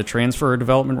Rights, and the Transfer of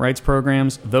Development Rights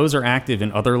programs, those are active in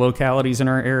other localities in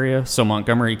our area. So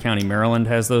Montgomery County, Maryland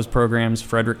has those programs,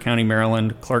 Frederick County,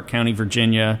 Maryland, Clark County,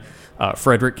 Virginia,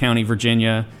 Frederick County,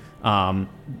 Virginia.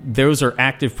 Those are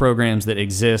active programs that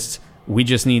exist. We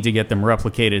just need to get them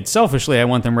replicated. Selfishly, I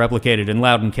want them replicated in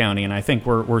Loudoun County, and I think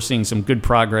we're seeing some good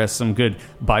progress, some good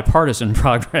bipartisan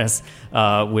progress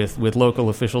with local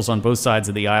officials on both sides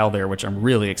of the aisle there, which I'm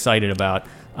really excited about.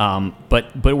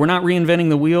 But we're not reinventing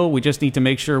the wheel. We just need to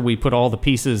make sure we put all the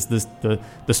pieces, the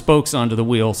spokes onto the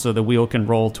wheel so the wheel can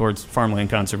roll towards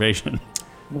farmland conservation.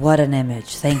 What an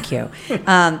image. Thank you.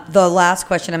 The last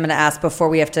question I'm going to ask before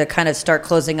we have to kind of start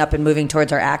closing up and moving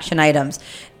towards our action items.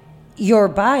 Your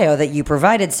bio that you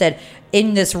provided said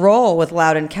in this role with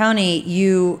Loudoun County,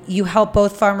 you help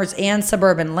both farmers and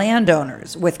suburban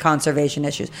landowners with conservation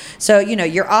issues. So,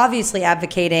 you're obviously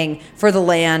advocating for the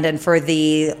land and for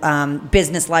the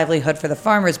business livelihood for the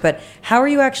farmers, but how are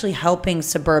you actually helping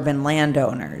suburban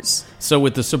landowners? So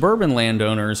with the suburban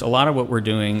landowners, a lot of what we're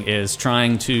doing is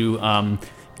trying to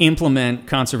implement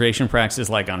conservation practices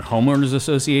like on homeowners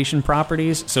association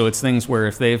properties. So it's things where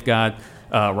if they've got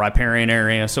riparian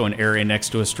area, so an area next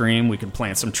to a stream. We could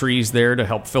plant some trees there to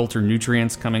help filter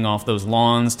nutrients coming off those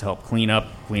lawns, to help clean up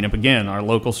again our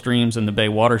local streams in the Bay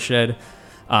watershed.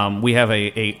 We have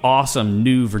a awesome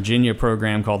new Virginia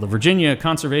program called the Virginia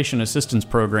Conservation Assistance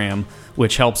Program,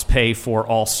 which helps pay for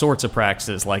all sorts of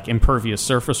practices like impervious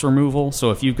surface removal.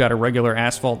 So if you've got a regular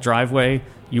asphalt driveway,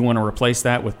 you want to replace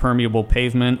that with permeable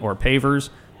pavement or pavers,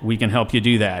 we can help you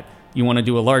do that. You want to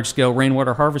do a large-scale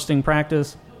rainwater harvesting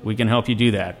practice, we can help you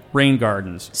do that. Rain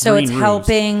gardens, so green it's roofs.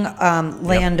 helping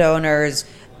landowners,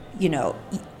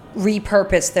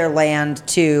 repurpose their land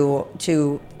to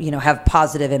have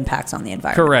positive impacts on the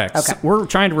environment. Correct. Okay. So we're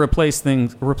trying to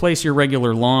replace your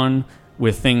regular lawn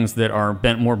with things that are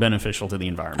more beneficial to the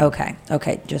environment.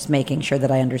 Okay. Just making sure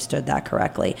that I understood that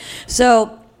correctly.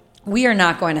 So we are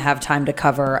not going to have time to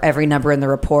cover every number in the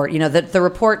report. The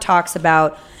report talks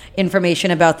about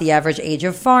information about the average age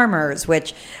of farmers,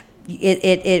 which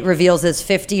it reveals is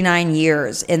 59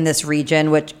 years in this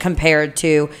region, which compared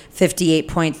to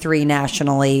 58.3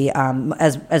 nationally,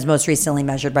 as most recently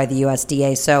measured by the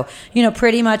USDA. So,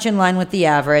 pretty much in line with the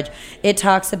average. It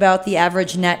talks about the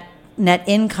average net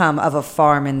income of a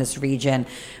farm in this region,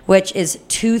 which is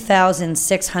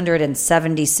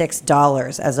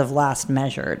 $2,676 as of last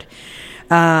measured.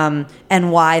 And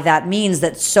why that means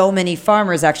that so many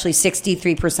farmers, actually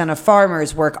 63% of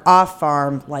farmers, work off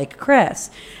farm like Chris.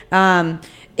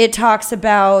 It talks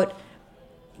about,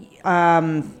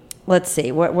 let's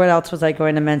see, what else was I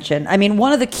going to mention? I mean,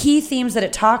 one of the key themes that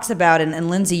it talks about, and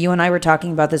Lindsay, you and I were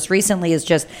talking about this recently, is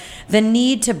just the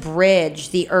need to bridge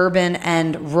the urban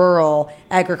and rural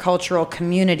agricultural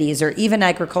communities, or even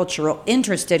agricultural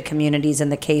interested communities in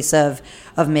the case of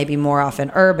maybe more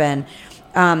often urban.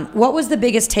 What was the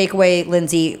biggest takeaway,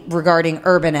 Lindsay, regarding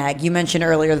urban ag? You mentioned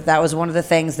earlier that was one of the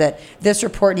things that this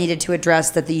report needed to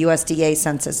address that the USDA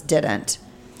census didn't.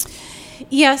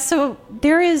 Yeah, so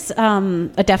there is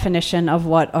a definition of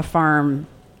what a farm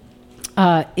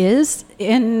is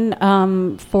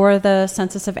for the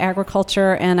Census of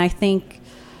Agriculture, and I think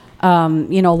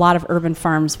a lot of urban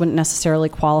farms wouldn't necessarily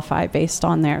qualify based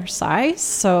on their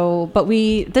size. But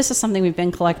this is something we've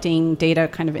been collecting data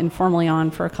kind of informally on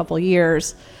for a couple of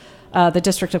years. The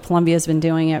District of Columbia has been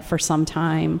doing it for some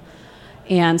time,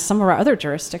 and some of our other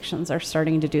jurisdictions are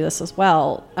starting to do this as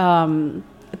well.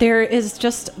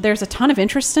 There's a ton of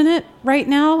interest in it right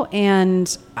now,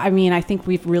 and I think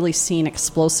we've really seen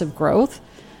explosive growth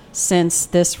since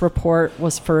this report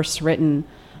was first written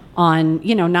on,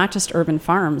 not just urban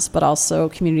farms, but also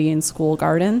community and school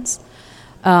gardens.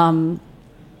 But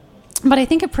I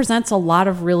think it presents a lot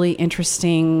of really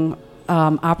interesting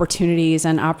opportunities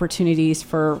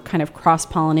for kind of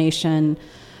cross-pollination.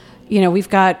 We've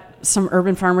got some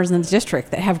urban farmers in the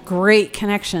district that have great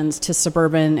connections to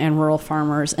suburban and rural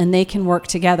farmers, and they can work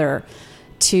together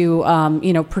to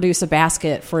produce a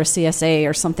basket for a CSA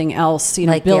or something else.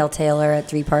 Like Gail Taylor at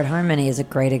Three Part Harmony is a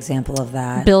great example of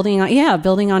that. Building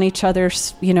on each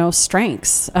other's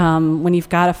strengths. When you've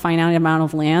got a finite amount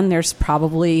of land, there's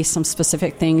probably some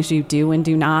specific things you do and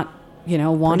do not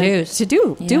want to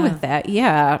do with that.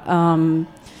 Yeah.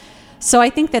 So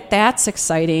I think that's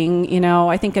exciting.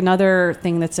 I think another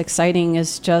thing that's exciting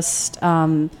is just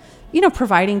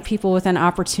providing people with an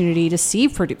opportunity to see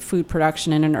food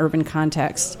production in an urban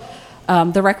context,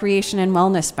 the recreation and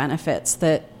wellness benefits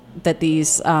that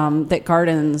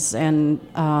gardens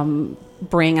and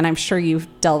bring, and I'm sure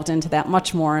you've delved into that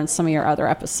much more in some of your other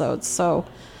episodes. So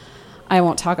I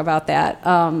won't talk about that.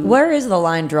 Where is the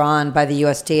line drawn by the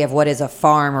USDA of what is a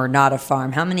farm or not a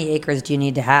farm? How many acres do you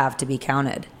need to have to be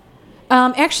counted?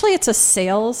 Actually, it's a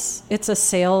sales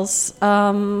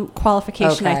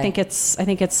qualification. Okay. I think it's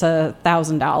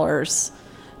 $1,000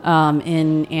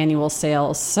 in annual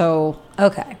sales. So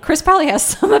okay, Chris probably has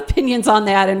some opinions on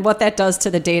that and what that does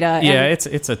to the data. Yeah,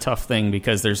 it's a tough thing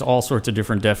because there's all sorts of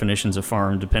different definitions of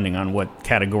farm depending on what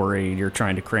category you're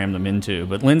trying to cram them into.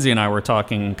 But Lindsay and I were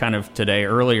talking kind of today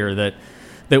earlier that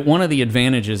one of the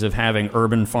advantages of having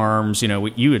urban farms,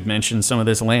 you had mentioned some of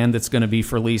this land that's going to be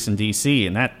for lease in D.C.,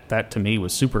 and that to me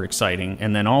was super exciting.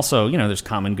 And then also, there's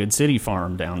Common Good City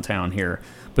Farm downtown here.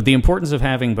 But the importance of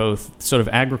having both sort of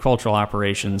agricultural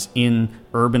operations in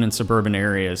urban and suburban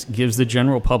areas gives the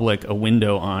general public a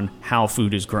window on how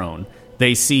food is grown.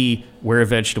 They see where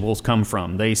vegetables come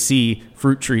from. They see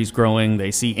fruit trees growing.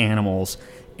 They see animals.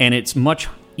 And it's much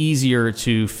easier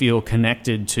to feel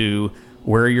connected to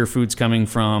where your food's coming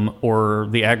from or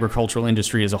the agricultural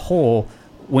industry as a whole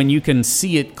when you can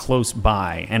see it close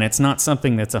by and it's not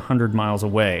something that's 100 miles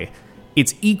away.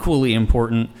 It's equally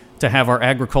important to have our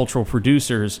agricultural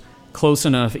producers close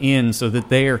enough in so that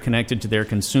they are connected to their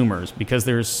consumers, because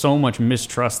there's so much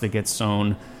mistrust that gets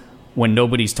sown when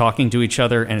nobody's talking to each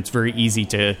other, and it's very easy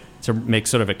to make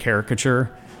sort of a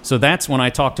caricature. So that's when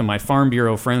I talk to my Farm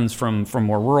Bureau friends from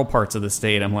more rural parts of the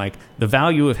state. I'm like, the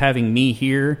value of having me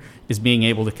here is being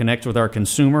able to connect with our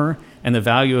consumer, and the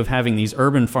value of having these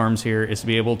urban farms here is to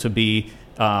be able to be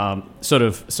sort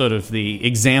of the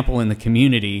example in the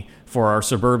community for our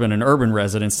suburban and urban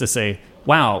residents to say,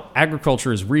 wow,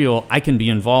 agriculture is real. I can be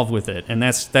involved with it. And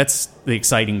that's the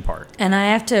exciting part. And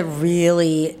I have to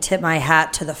really tip my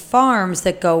hat to the farms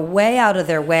that go way out of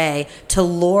their way to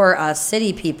lure us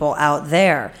city people out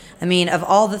there. I mean, of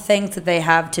all the things that they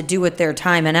have to do with their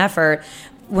time and effort,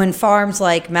 when farms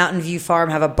like Mountain View Farm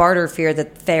have a barter fair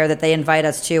that they invite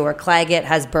us to, or Claggett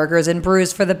has burgers and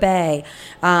brews for the Bay,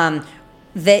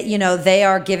 they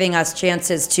are giving us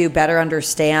chances to better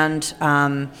understand,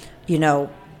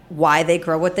 why they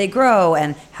grow what they grow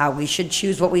and how we should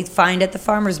choose what we find at the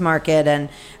farmer's market. And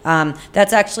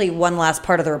that's actually one last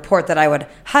part of the report that I would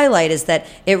highlight, is that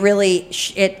it really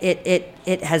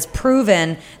it has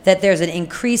proven that there's an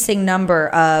increasing number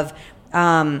of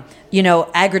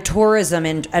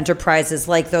agritourism enterprises,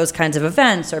 like those kinds of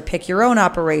events, or pick your own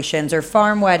operations, or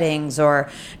farm weddings, or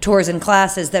tours and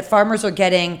classes, that farmers are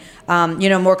getting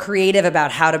more creative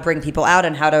about how to bring people out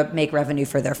and how to make revenue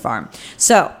for their farm.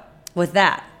 So with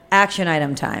that, action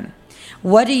item time.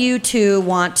 What do you two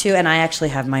want to, and I actually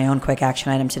have my own quick action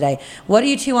item today. What do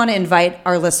you two want to invite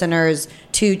our listeners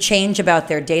to change about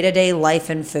their day-to-day life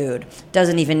and food?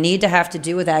 Doesn't even need to have to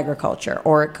do with agriculture,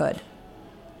 or it could.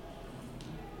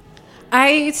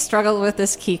 I struggle with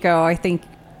this, Kiko. I think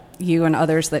you and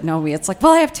others that know me, it's like,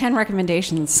 well, I have 10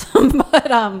 recommendations.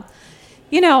 But, I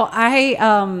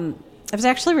was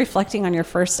actually reflecting on your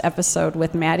first episode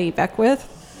with Maddie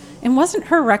Beckwith. And wasn't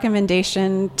her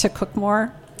recommendation to cook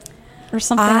more or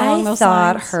something along those lines? I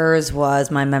thought hers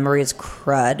was, my memory is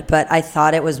crud, but I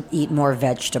thought it was eat more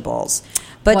vegetables.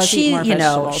 But she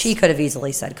could have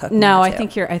easily said cook more. No,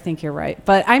 too. I think you're right.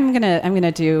 But I'm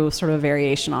gonna do sort of a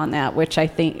variation on that, which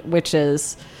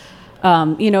is,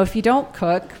 if you don't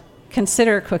cook,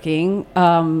 consider cooking.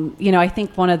 I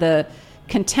think one of the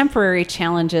contemporary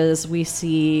challenges we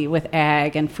see with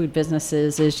ag and food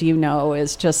businesses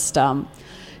is just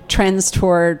trends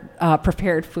toward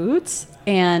prepared foods.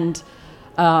 And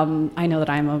I know that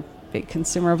I'm a big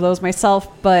consumer of those myself,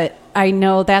 but I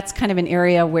know that's kind of an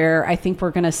area where I think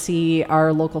we're going to see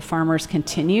our local farmers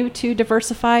continue to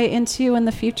diversify into in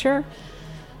the future,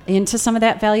 into some of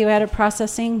that value-added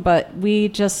processing. But we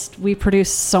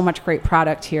produce so much great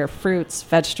product here: fruits,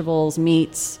 vegetables,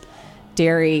 meats,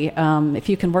 dairy. If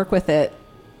you can work with it,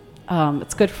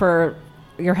 it's good for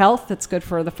your health. It's good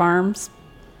for the farms.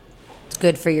 It's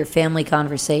good for your family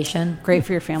conversation. Great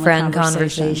for your family friend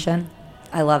conversation.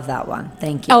 I love that one.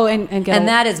 Thank you. Oh, and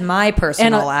that is my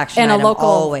personal action item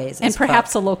always. And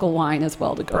perhaps a local wine as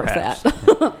well to go with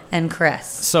that. And Chris.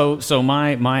 So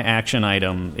my action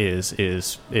item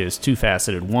is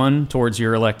two-faceted. One, towards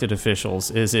your elected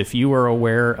officials, is if you are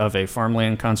aware of a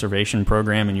farmland conservation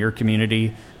program in your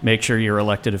community, make sure your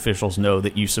elected officials know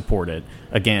that you support it.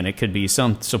 Again, it could be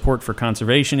some support for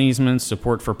conservation easements,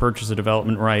 support for purchase of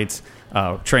development rights,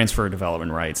 transfer of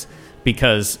development rights.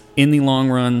 Because in the long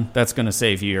run, that's going to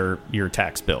save you your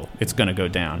tax bill. It's going to go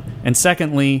down. And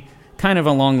secondly, kind of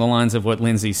along the lines of what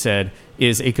Lindsay said,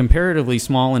 is a comparatively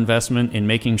small investment in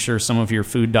making sure some of your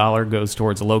food dollar goes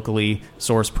towards locally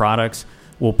sourced products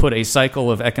will put a cycle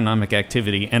of economic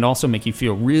activity and also make you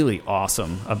feel really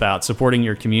awesome about supporting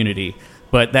your community.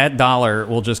 But that dollar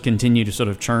will just continue to sort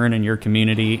of churn in your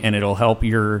community, and it'll help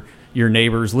your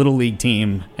neighbor's Little League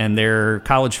team and their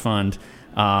college fund.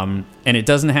 And it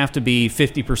doesn't have to be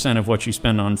 50% of what you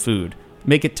spend on food.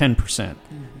 Make it 10%.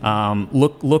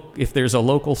 Look if there's a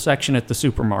local section at the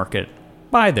supermarket,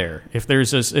 buy there. If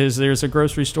there's a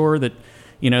grocery store that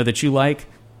you like,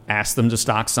 ask them to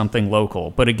stock something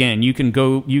local. But again, you can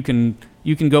go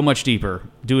much deeper.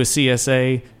 Do a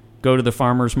CSA, go to the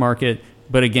farmers market.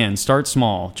 But again, start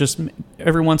small. Just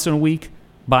every once in a week,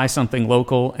 buy something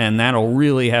local, and that'll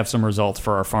really have some results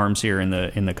for our farms here in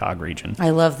the COG region. I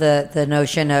love the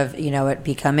notion of it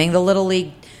becoming the Little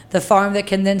League, the farm that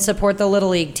can then support the Little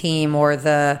League team, or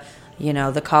the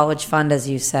college fund, as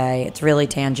you say. It's really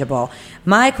tangible.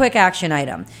 My quick action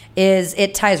item is,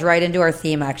 it ties right into our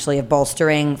theme, actually, of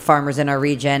bolstering farmers in our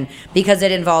region, because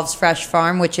it involves Fresh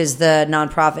Farm, which is the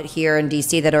nonprofit here in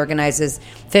DC that organizes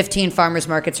 15 farmers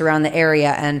markets around the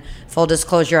area. And full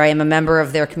disclosure, I am a member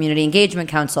of their community engagement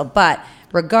council. But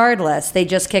regardless, they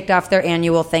just kicked off their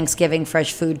annual Thanksgiving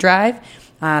Fresh Food Drive.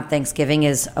 Thanksgiving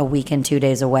is a week and 2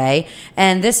 days away.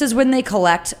 And this is when they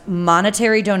collect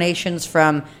monetary donations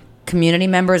from community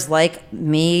members like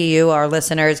me, you, our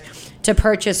listeners, to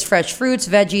purchase fresh fruits,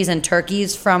 veggies, and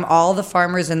turkeys from all the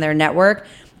farmers in their network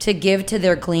to give to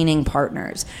their gleaning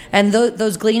partners. And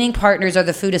those gleaning partners are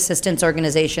the food assistance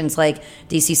organizations like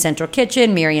DC Central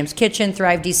Kitchen, Miriam's Kitchen,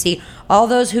 Thrive DC, all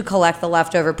those who collect the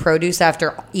leftover produce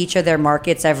after each of their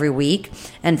markets every week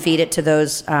and feed it to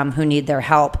those who need their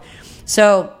help.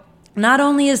 So not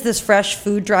only is this fresh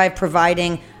food drive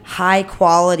providing high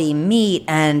quality meat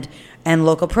and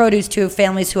local produce to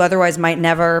families who otherwise might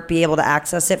never be able to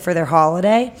access it for their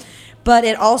holiday, but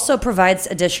it also provides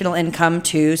additional income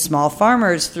to small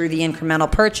farmers through the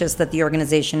incremental purchase that the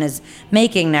organization is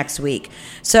making next week.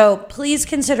 So please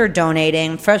consider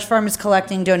donating. Fresh Farm is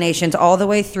collecting donations all the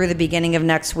way through the beginning of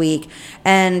next week,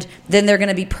 and then they're going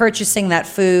to be purchasing that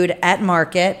food at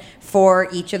market for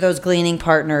each of those gleaning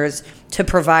partners to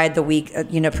provide the week,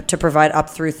 to provide up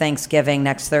through Thanksgiving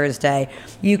next Thursday.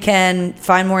 You can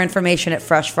find more information at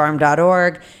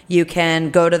freshfarm.org. You can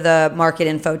go to the market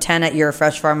info tent at your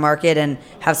Fresh Farm market and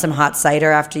have some hot cider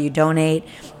after you donate.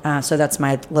 So that's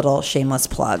my little shameless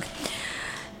plug.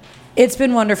 It's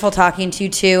been wonderful talking to you,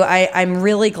 too. I'm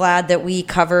really glad that we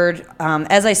covered,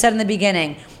 as I said in the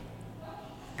beginning,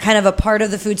 kind of a part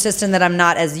of the food system that I'm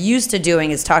not as used to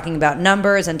doing is talking about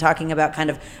numbers and talking about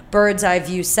kind of bird's eye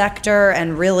view sector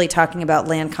and really talking about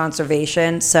land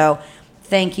conservation. So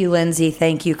thank you, Lindsay.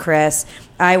 Thank you, Chris.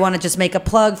 I want to just make a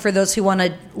plug for those who want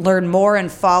to learn more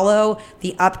and follow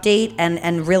the update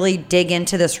and really dig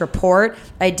into this report.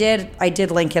 I did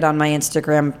link it on my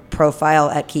Instagram profile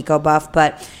at Kiko Buff,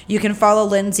 but you can follow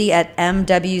Lindsay at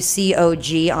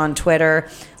MWCOG on Twitter.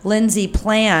 Lindsay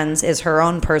Plans is her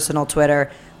own personal Twitter.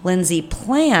 Lindsay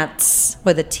Plants,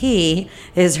 with a T,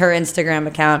 is her Instagram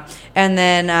account. And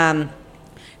then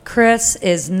Chris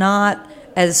is not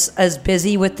as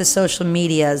busy with the social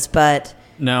medias, but...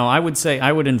 No, I would say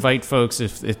I would invite folks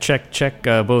if check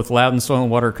both Loudoun Soil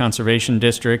and Water Conservation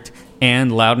District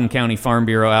and Loudoun County Farm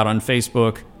Bureau out on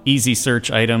Facebook. Easy search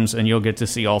items, and you'll get to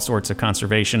see all sorts of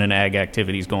conservation and ag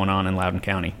activities going on in Loudoun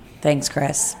County. Thanks,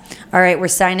 Chris. All right, we're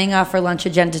signing off for Lunch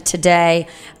Agenda today.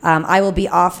 I will be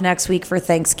off next week for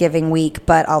Thanksgiving week,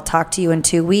 but I'll talk to you in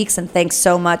 2 weeks. And thanks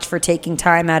so much for taking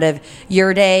time out of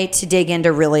your day to dig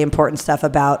into really important stuff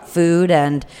about food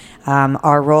and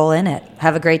our role in it.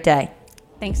 Have a great day.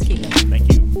 Thanks, Keegan.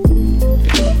 Thank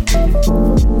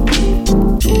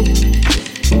you.